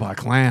been shot by a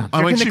clown. I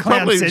mean, reckon she the clown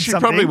probably said she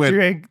probably something went,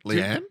 during-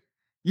 Leanne?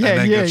 Yeah, And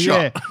then yeah, got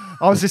yeah. shot.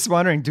 I was just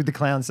wondering, did the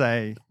clown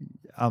say,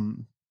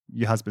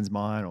 your husband's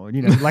mine? Or,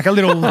 like a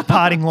little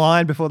parting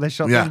line before they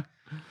shot Yeah. them?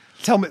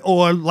 Tell me,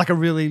 or like a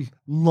really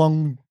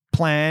long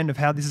plan of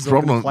how this is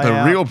all going to play The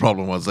out. real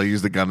problem was they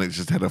used a gun that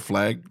just had a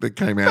flag that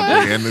came out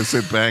at the end and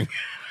said bang.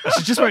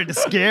 She just wanted to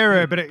scare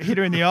her, but it hit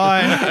her in the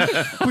eye and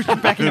pushed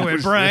it back into her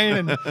brain,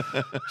 and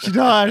she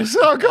died. She's,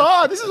 oh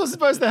God, this is what's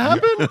supposed to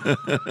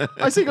happen.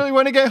 I secretly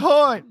want to get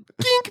high.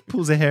 Gink,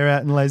 pulls her hair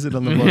out and lays it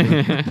on the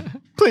body.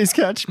 Please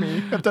catch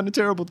me. I've done a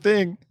terrible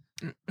thing.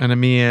 And a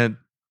mere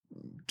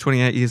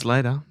 28 years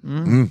later,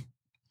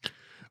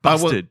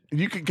 busted.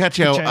 You can catch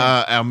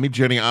our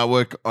Mid-Journey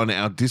artwork on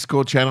our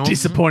Discord channel.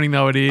 Disappointing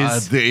though it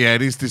is. Yeah,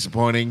 it is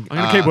disappointing. I'm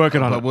gonna keep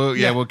working on but it.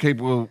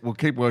 We'll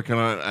keep working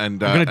on it,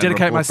 and I'm going to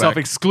dedicate myself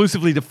Back.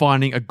 exclusively to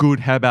finding a good.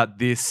 How about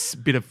this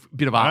bit of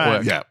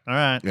artwork? Yeah, All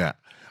right. yeah.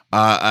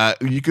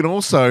 You can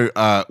also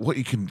what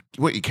you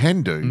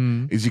can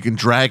do is you can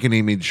drag an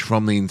image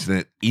from the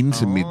internet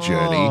into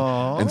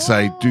Midjourney and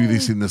say, do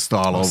this in the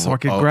style of. So I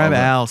could grab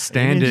our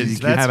standard. images, You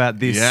can that's- have out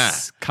this Yeah.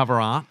 cover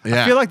art.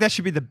 Yeah. I feel like that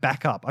should be the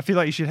backup. I feel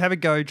like you should have a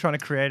go trying to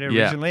create it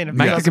originally, and if it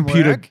Make the doesn't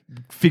computer work,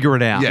 figure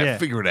it out. yeah, Yeah.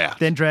 figure it out.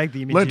 then drag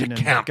the image Learn in to and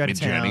count go to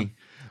Midjourney.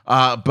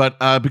 town. But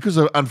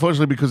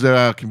unfortunately, because there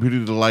are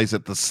computer delays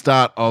at the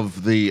start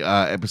of the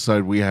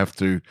episode, we have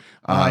to.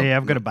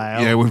 I've got to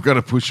bail. Yeah, we've got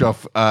to push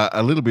off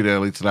a little bit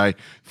early today.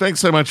 Thanks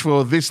so much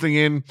for listening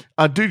in.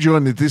 Do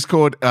join the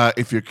Discord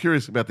if you're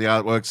curious about the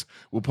artworks.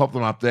 We'll pop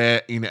them up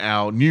there in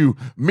our new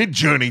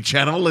Midjourney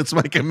channel. Let's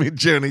make a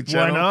Midjourney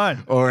channel. not?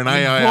 Or an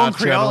AI Ron art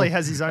channel. Creole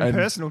has his own And-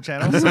 personal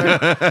channel,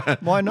 so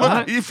why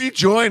not? If you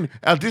join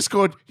our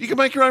Discord, you can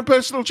make your own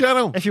personal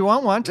channel. If you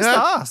want one, just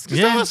Yeah. ask.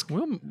 Just Yeah, ask.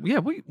 well, yeah,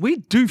 we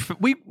do.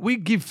 We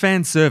give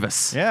fan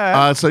service.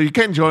 Yeah. So you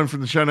can join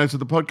from the show notes of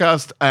the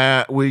podcast.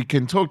 We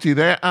can talk to you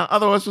there.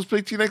 Otherwise, we'll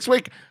speak to you next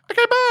week.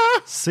 Okay, bye.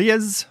 See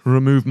yas.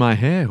 Remove my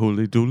hair,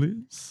 holy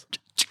doolies.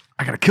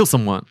 I gotta kill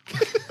someone.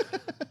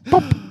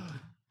 Pop.